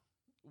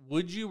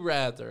would you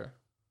rather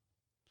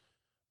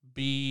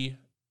be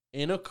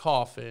in a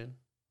coffin,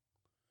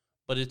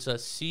 but it's a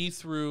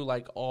see-through,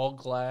 like all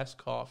glass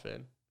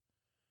coffin,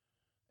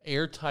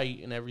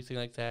 airtight and everything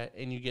like that,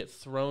 and you get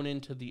thrown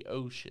into the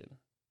ocean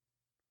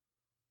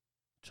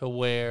to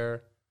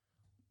where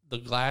the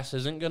glass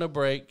isn't going to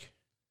break,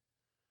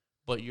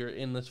 but you're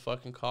in this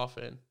fucking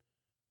coffin.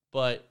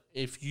 But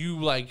if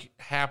you like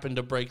happen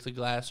to break the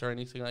glass or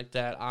anything like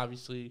that,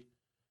 obviously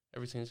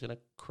everything's going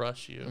to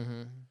crush you.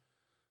 Mm-hmm.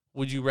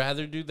 Would you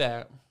rather do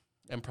that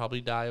and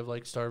probably die of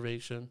like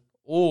starvation,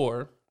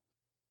 or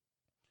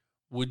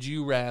would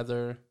you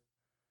rather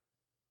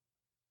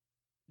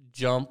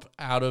jump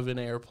out of an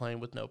airplane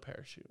with no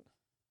parachute?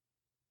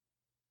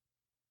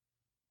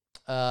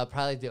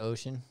 Probably the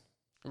ocean.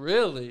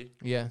 Really?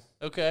 Yeah.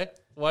 Okay.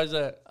 Why is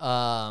that?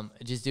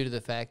 Just due to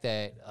the fact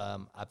that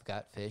I've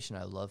got fish and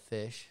I love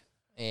fish,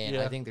 and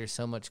Yeah. I think there's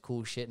so much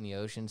cool shit in the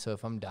ocean. So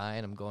if I'm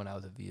dying, I'm going out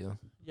with a view.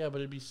 Yeah, but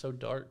it'd be so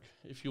dark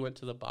if you went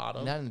to the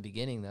bottom. Not in the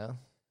beginning though.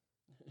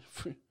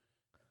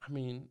 I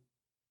mean,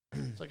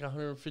 it's like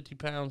 150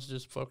 pounds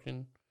just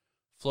fucking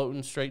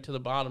floating straight to the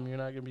bottom. You're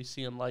not going to be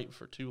seeing light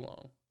for too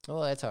long.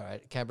 Oh, that's all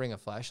right. Can I bring a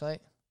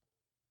flashlight?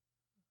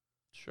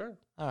 Sure.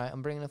 All right,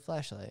 I'm bringing a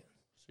flashlight.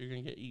 So you're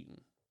going to get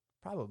eaten.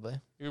 Probably.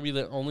 You're going to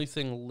be the only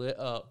thing lit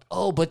up.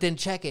 Oh, but then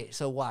check it.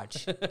 So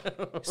watch.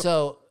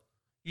 So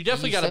You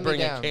definitely You got to send me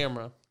bring a down.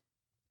 camera.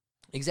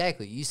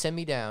 exactly, you send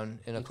me down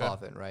in a Okay.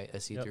 coffin, right? A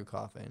see-through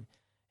coffin,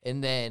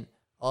 and then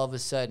all of a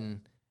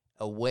sudden,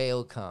 a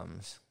whale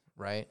comes,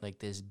 right? Like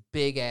this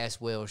big ass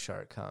whale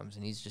shark comes,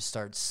 and he just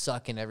starts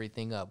sucking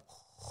everything up.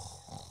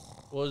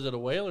 Well, is it a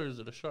whale or is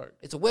it a shark?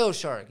 It's a whale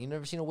shark. You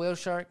never seen a whale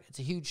shark? It's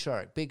a huge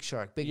shark, big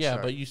shark, big Yeah,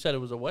 shark. but you said it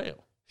was a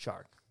whale.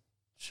 Shark,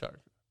 Shark.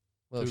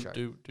 whale do, shark,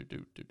 do.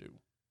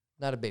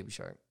 not a baby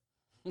shark.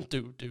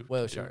 Do.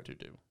 Whale do, shark. Do.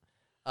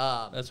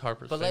 But That's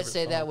Harper's let's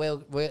say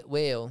favorite that song.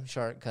 whale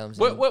shark comes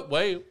What? and What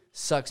whale?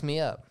 sucks me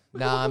up.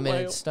 Now I'm in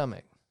Whale. its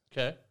stomach.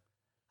 Okay.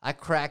 I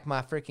crack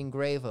my freaking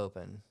grave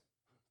open,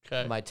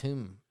 Okay. my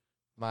tomb,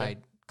 my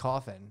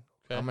coffin.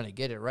 Okay. I'm gonna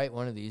get it right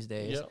one of these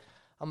days. Yep.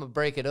 I'm gonna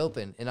break it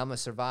open and I'm gonna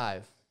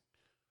survive.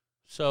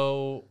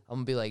 So I'm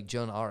gonna be like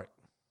Joan of Arc.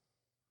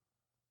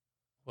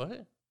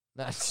 what?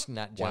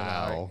 Not Joan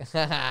Wow. of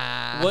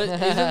Arc. What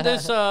isn't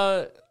this?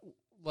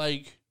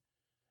 Like,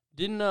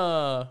 didn't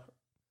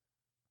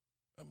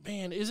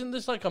man, isn't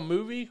this like a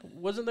movie?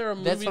 Wasn't there a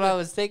movie? That's what I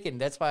was thinking.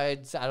 That's why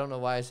I don't know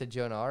why I said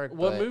Joan of Arc.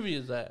 What but movie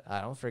is that?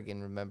 I don't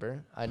freaking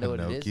remember. I know what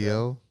it is.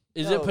 Pinocchio.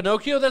 Is No. it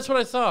Pinocchio? That's what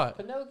I thought.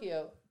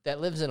 Pinocchio that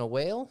lives in a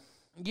whale.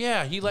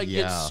 Yeah, he like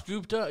Yeah. gets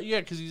scooped up. Yeah,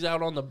 because he's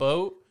out on the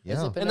boat. Is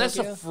Yeah. it And that's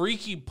a Pinocchio?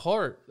 freaky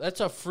part. That's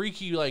a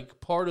freaky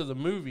like part of the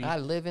movie I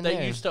live in that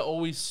there used to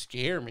always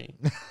scare me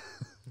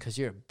because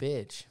you're a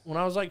bitch. when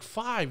I was like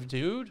 5,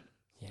 dude.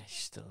 Yeah, you're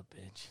still a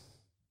bitch.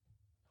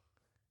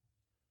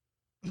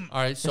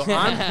 All right, so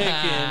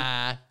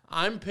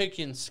I'm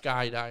picking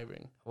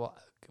skydiving. Well,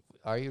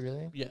 are you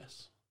really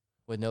Yes,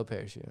 with no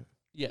parachute?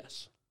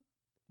 yes,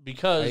 Are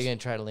because you gonna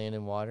try to land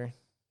in water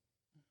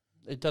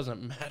it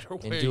doesn't matter where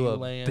and you do a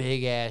land.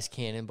 big ass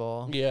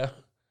cannonball? Yeah.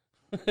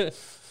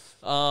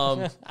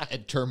 um,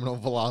 At terminal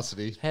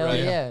velocity. Hell Right.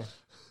 yeah!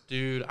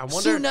 dude, I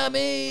wonder.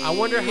 Tsunami. I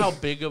wonder how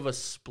big of a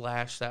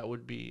splash that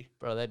would be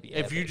bro, that'd be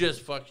if you epic.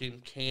 just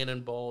fucking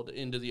cannonballed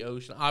into the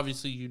ocean.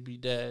 Obviously, you'd be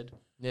dead,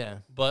 yeah.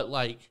 but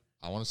like.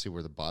 I want to see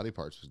where the body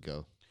parts would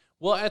go.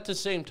 Well, at the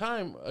same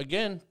time,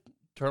 again,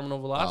 terminal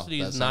velocity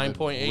that is sounded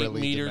 9.8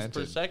 really meters per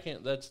demented.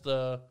 second. That's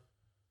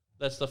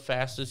the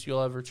fastest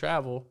you'll ever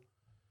travel.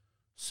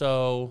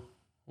 So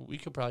we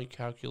could probably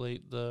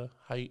calculate the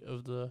height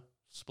of the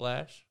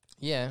splash.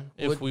 Yeah,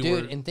 If we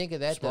dude, were and think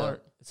of that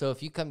smart. though. So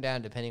if you come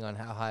down, depending on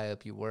how high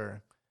up you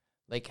were,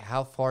 like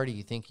how far do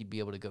you think you'd be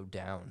able to go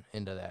down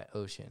into that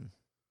ocean?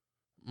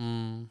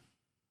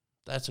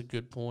 That's a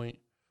good point.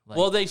 Like,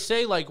 Well, they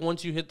say like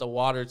once you hit the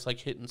water, it's like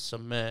hitting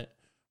cement,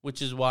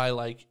 which is why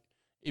like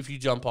if you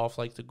jump off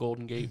like the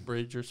Golden Gate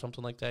Bridge or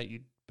something like that,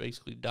 you'd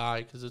basically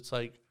die because it's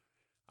like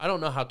I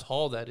don't know how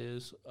tall that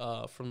is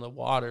from the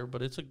water,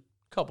 but it's a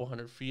couple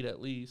 100 feet at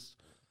least.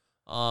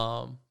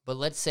 but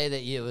let's say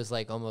that it was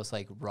like almost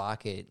like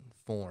rocket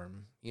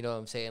form. You know what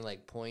I'm saying?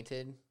 Like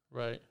pointed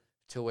Right.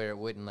 to where it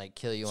wouldn't like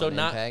kill you So on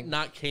impact.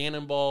 not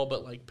cannonball,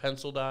 but like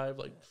pencil dive,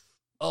 like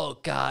Oh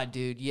God,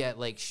 dude, yeah,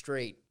 like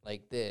straight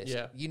like this.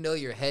 Yeah. You know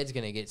your head's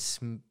gonna get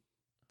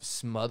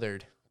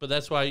smothered. but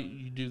that's why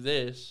you do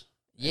this.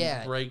 and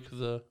Yeah. break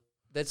the.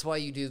 That's why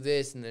you do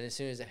this, and then as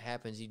soon as it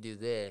happens, you do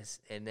this,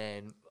 and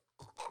then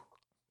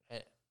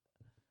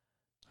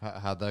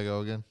How'd that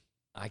go again?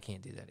 I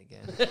can't do that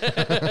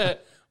again.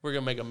 We're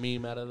gonna make a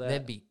meme out of that.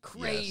 That'd be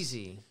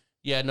crazy.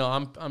 Yeah, no,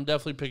 I'm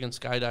definitely picking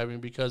skydiving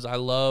because I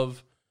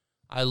love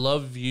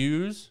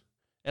views,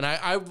 and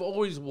I've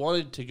always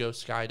wanted to go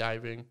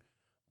skydiving,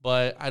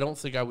 but I don't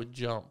think I would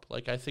jump.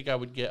 Like I think I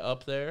would get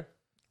up there,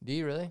 Do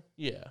you really?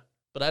 yeah,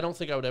 but I don't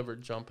think I would ever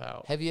jump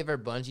out. Have you ever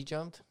bungee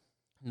jumped?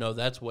 No,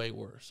 that's way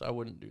worse. I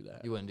wouldn't do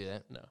that. You wouldn't do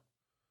that. No,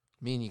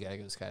 Me and you gotta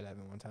go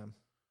skydiving one time.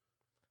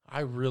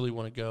 I really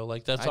want to go.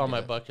 Like that's I'd on do my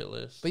it. bucket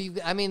list. But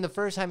I mean, the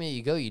first time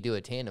you go, you do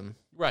a tandem.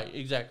 Right,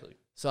 exactly.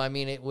 So I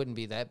mean, it wouldn't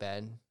be that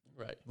bad.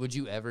 Right. Would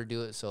you ever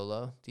do it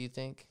solo? Do you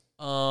think?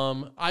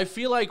 I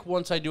feel like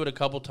once I do it a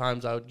couple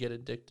times, I would get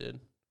addicted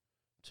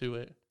to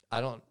it.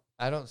 I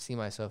don't see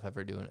myself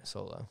ever doing it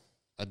solo.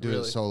 I'd do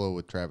Really? it solo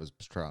with Travis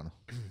Pastrana.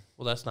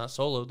 Well, that's not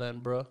solo then,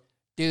 bro.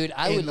 Dude,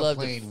 I In would the love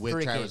to plane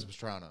with Travis freaking.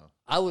 Pastrana.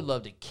 I would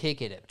love to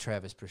kick it at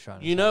Travis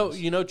Pastrana. You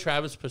know,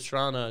 Travis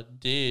Pastrana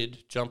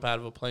did jump out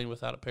of a plane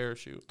without a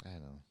parachute I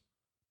know.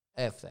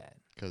 F that.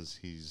 Because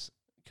he's...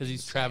 because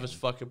he's Insane. Travis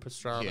fucking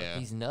Pastrana. Yeah.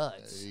 He's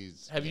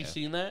nuts. Have you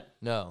seen that?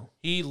 No.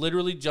 He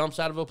literally jumps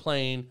out of a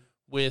plane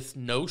with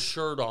no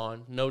shirt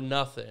on, no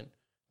nothing.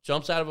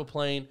 Jumps out of a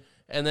plane,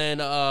 and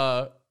then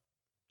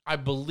I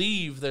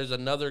believe there's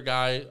another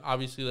guy,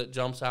 obviously, that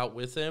jumps out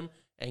with him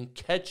and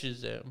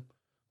catches him.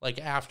 Like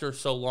after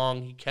so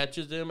long, he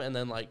catches him and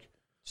then like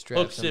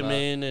Straps hooks him up.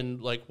 in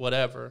and like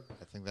whatever.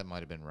 I think that might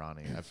have been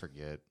Ronnie. I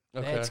forget.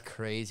 Okay. That's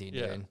crazy,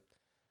 dude. Yeah.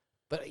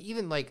 But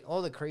even like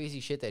all the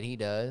crazy shit that he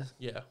does.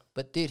 Yeah.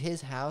 But dude,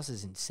 his house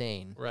is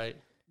insane. Right,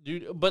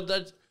 dude. But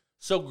that's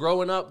so.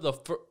 Growing up,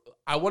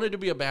 I wanted to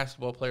be a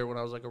basketball player when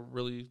I was like a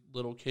really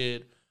little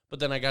kid. But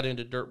then I got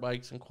into dirt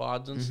bikes and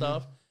quads and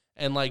stuff.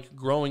 And like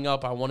growing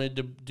up, I wanted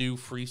to do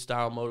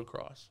freestyle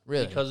motocross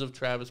Really? because of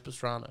Travis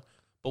Pastrana.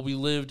 But we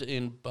lived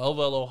in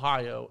Belleville,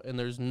 Ohio, and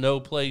there's no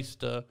place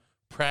to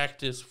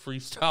practice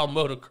freestyle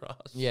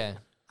motocross. Yeah.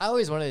 I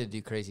always wanted to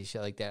do crazy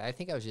shit like that. I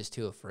think I was just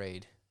too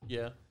afraid.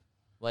 Yeah.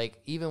 Like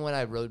even when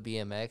I rode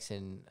BMX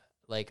and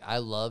like I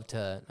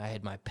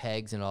had my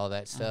pegs and all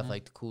that stuff,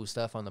 like the cool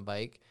stuff on the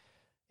bike.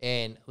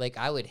 And like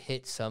I would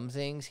hit some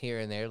things here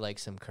and there, like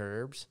some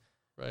curbs.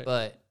 Right.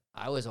 But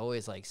I was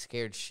always like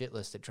scared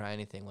shitless to try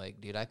anything.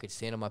 Like, dude, I could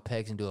stand on my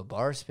pegs and do a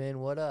bar spin.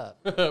 What up?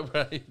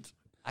 Right.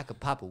 I could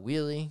pop a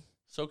wheelie,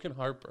 So can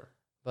Harper.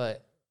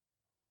 but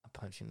I'll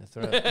punch you in the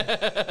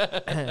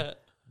throat.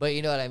 But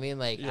you know what I mean?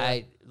 Like Yeah.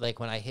 I like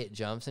when I hit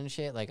jumps and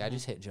shit, like I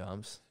just hit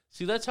jumps.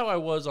 See, that's how I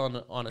was on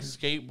a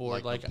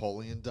skateboard. Like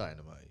Napoleon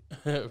Dynamite.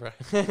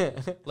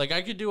 Right. Like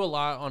I could do a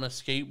lot on a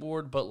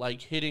skateboard, but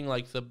like hitting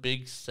like the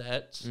big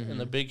sets and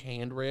the big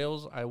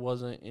handrails, I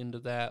wasn't into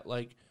that.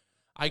 Like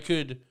I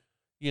could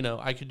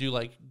do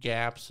like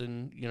gaps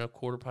and,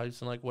 quarter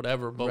pipes and like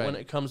whatever. But when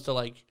it comes to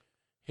like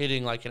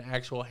hitting like an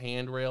actual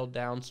handrail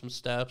down some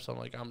steps, I'm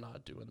like, I'm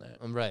not doing that.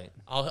 Right.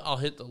 I'll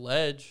hit the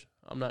ledge.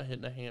 I'm not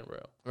hitting a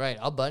handrail. Right.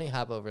 I'll bunny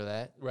hop over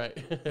that. Right.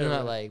 I'm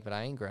not like, but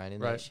I ain't grinding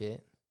Right. that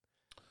shit.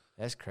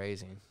 That's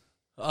crazy.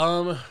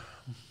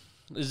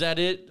 Is that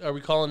it? Are we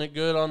calling it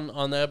good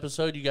on the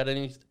episode? You got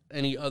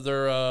any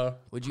other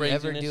Would you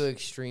ever craziness? do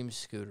extreme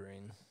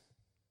scootering?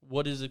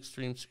 What is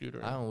extreme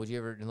scootering? I don't know. Would you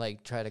ever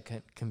like try to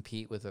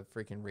compete with a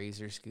freaking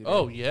Razor scooter?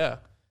 Oh yeah,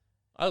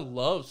 I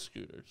love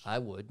scooters. I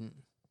wouldn't.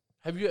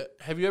 Have you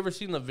ever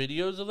seen the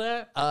videos of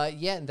that?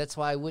 Yeah, and that's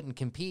why I wouldn't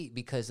compete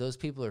because those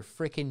people are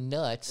freaking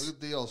nuts. Look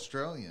at the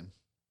Australian.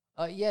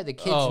 Yeah, the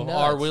kid's nuts.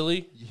 R.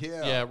 Willie.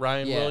 Yeah.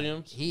 Ryan Yeah,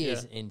 Williams. He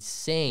is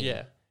insane.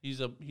 Yeah, he's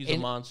a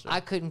And monster. I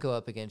couldn't go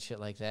up against shit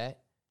like that.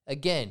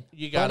 Again,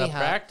 You gotta bunny hop.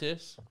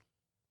 practice.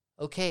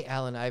 Okay,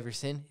 Allen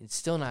Iverson, it's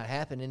still not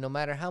happening no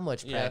matter how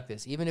much Yeah.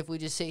 practice. Even if we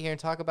just sit here and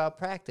talk about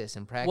practice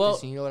and practice, Well-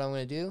 and you know what I'm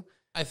going to do?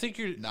 I think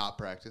you're Not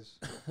practice.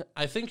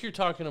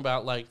 talking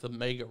about like the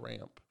mega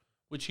ramp,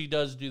 which he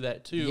does do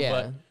that too. Yeah,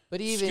 but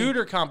but even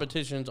scooter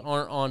competitions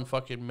aren't on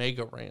fucking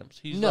mega ramps.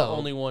 He's the No.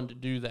 only one to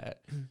do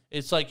that.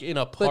 It's like in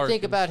a park. but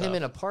think and about him stuff.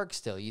 in a park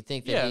still. You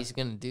think that Yeah. he's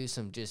going to do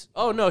some just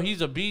Oh no,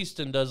 he's a beast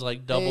and does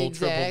like double,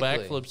 Exactly.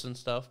 triple backflips and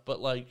stuff. But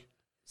like,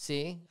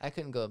 see? I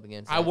couldn't go up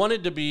against I that.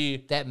 wanted to be.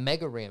 That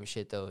mega ram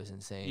shit though is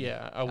insane.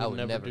 Yeah, I would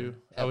never do.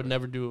 I ever would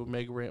never do a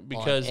mega ramp on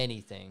because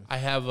anything. I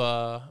have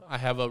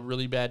a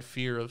really bad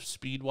fear of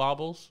speed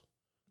wobbles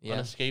on Yeah.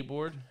 a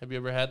skateboard. Have you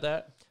ever had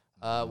that?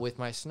 With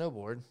my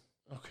snowboard.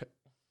 Okay.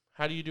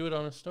 How do you do it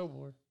on a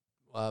snowboard?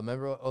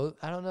 Remember? Oh,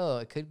 I don't know.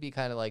 It could be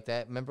kind of like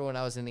that. Remember when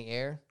I was in the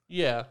air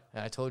Yeah.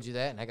 and I told you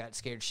that, and I got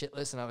scared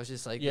shitless, and I was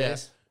just like Yeah.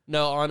 this.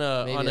 No, on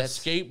Maybe a that's-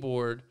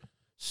 skateboard,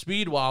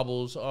 speed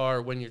wobbles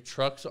are when your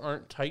trucks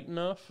aren't tight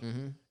enough.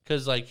 Mm-hmm.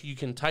 Because like you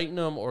can tighten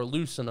them or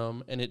loosen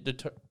them, and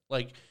it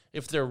like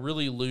if they're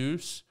really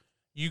loose,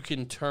 you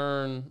can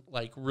turn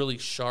like really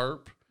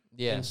sharp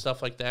Yeah. and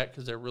stuff like that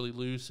because they're really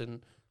loose,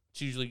 and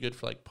it's usually good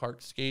for like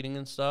park skating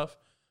and stuff.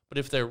 But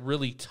if they're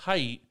really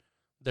tight,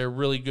 they're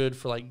really good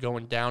for like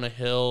going down a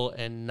hill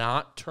and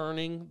not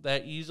turning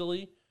that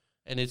easily,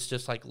 and it's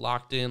just like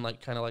locked in,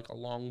 like kind of like a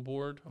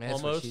longboard That's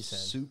what almost. she said.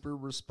 Super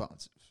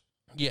responsive.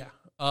 Yeah.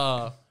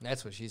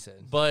 That's what she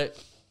said. But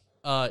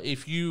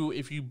if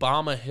you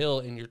bomb a hill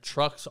and your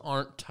trucks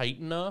aren't tight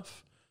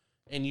enough,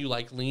 and you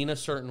like lean a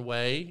certain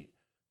way,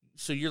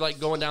 so you're like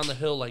going down the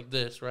hill like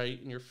this, right,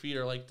 and your feet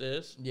are like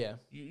this, Yeah.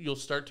 you'll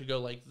start to go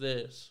like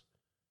this,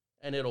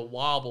 and it'll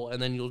wobble,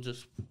 and then you'll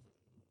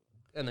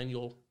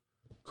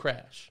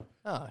crash.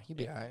 Oh, you'd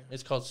be all right.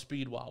 It's called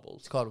speed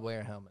wobbles. It's called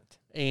wear a helmet.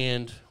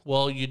 And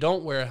well, you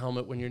don't wear a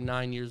helmet when you're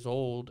 9 years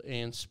old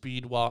and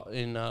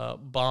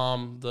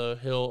bomb the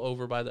hill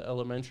over by the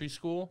elementary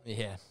school.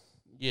 Yeah.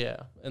 Yeah,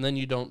 and then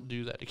you don't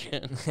do that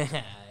again.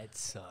 It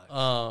sucks.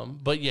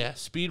 But yeah,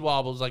 speed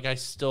wobbles, like I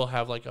still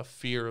have like a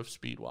fear of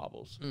speed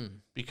wobbles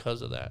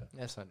because of that.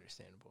 That's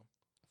understandable.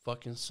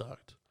 Fucking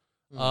sucked.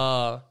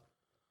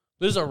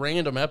 This is a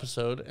random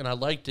episode and I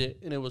liked it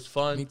and it was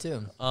fun. Me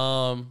too.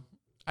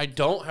 I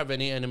don't have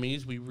any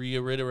enemies. We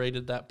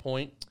reiterated that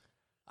point.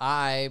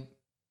 I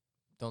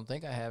don't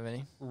think I have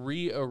any.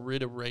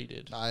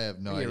 Reiterated. I have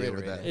no idea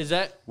what that is. Is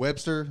that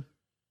Webster?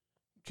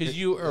 because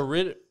you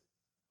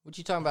What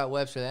you talking about,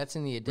 Webster? That's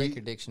in the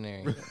Addicker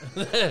dictionary.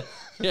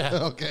 yeah.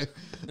 Okay.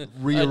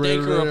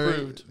 Addicker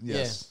approved.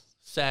 Yes.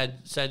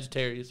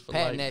 Sagittarius for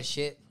Patting life. that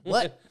shit.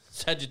 What?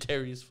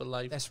 Sagittarius for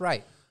life. That's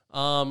right.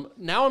 Now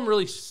I'm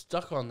really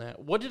stuck on that.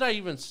 What did I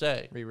even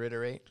say?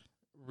 Reiterate.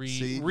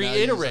 See, now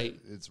Reiterate.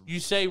 it's You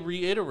say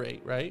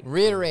reiterate, right?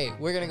 Reiterate.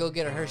 We're going to go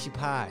get a Hershey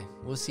pie.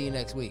 We'll see you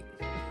next week.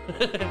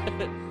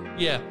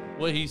 Yeah,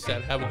 what he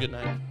said. Have a good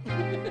night.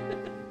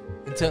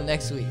 Until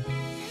next week.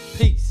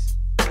 Peace.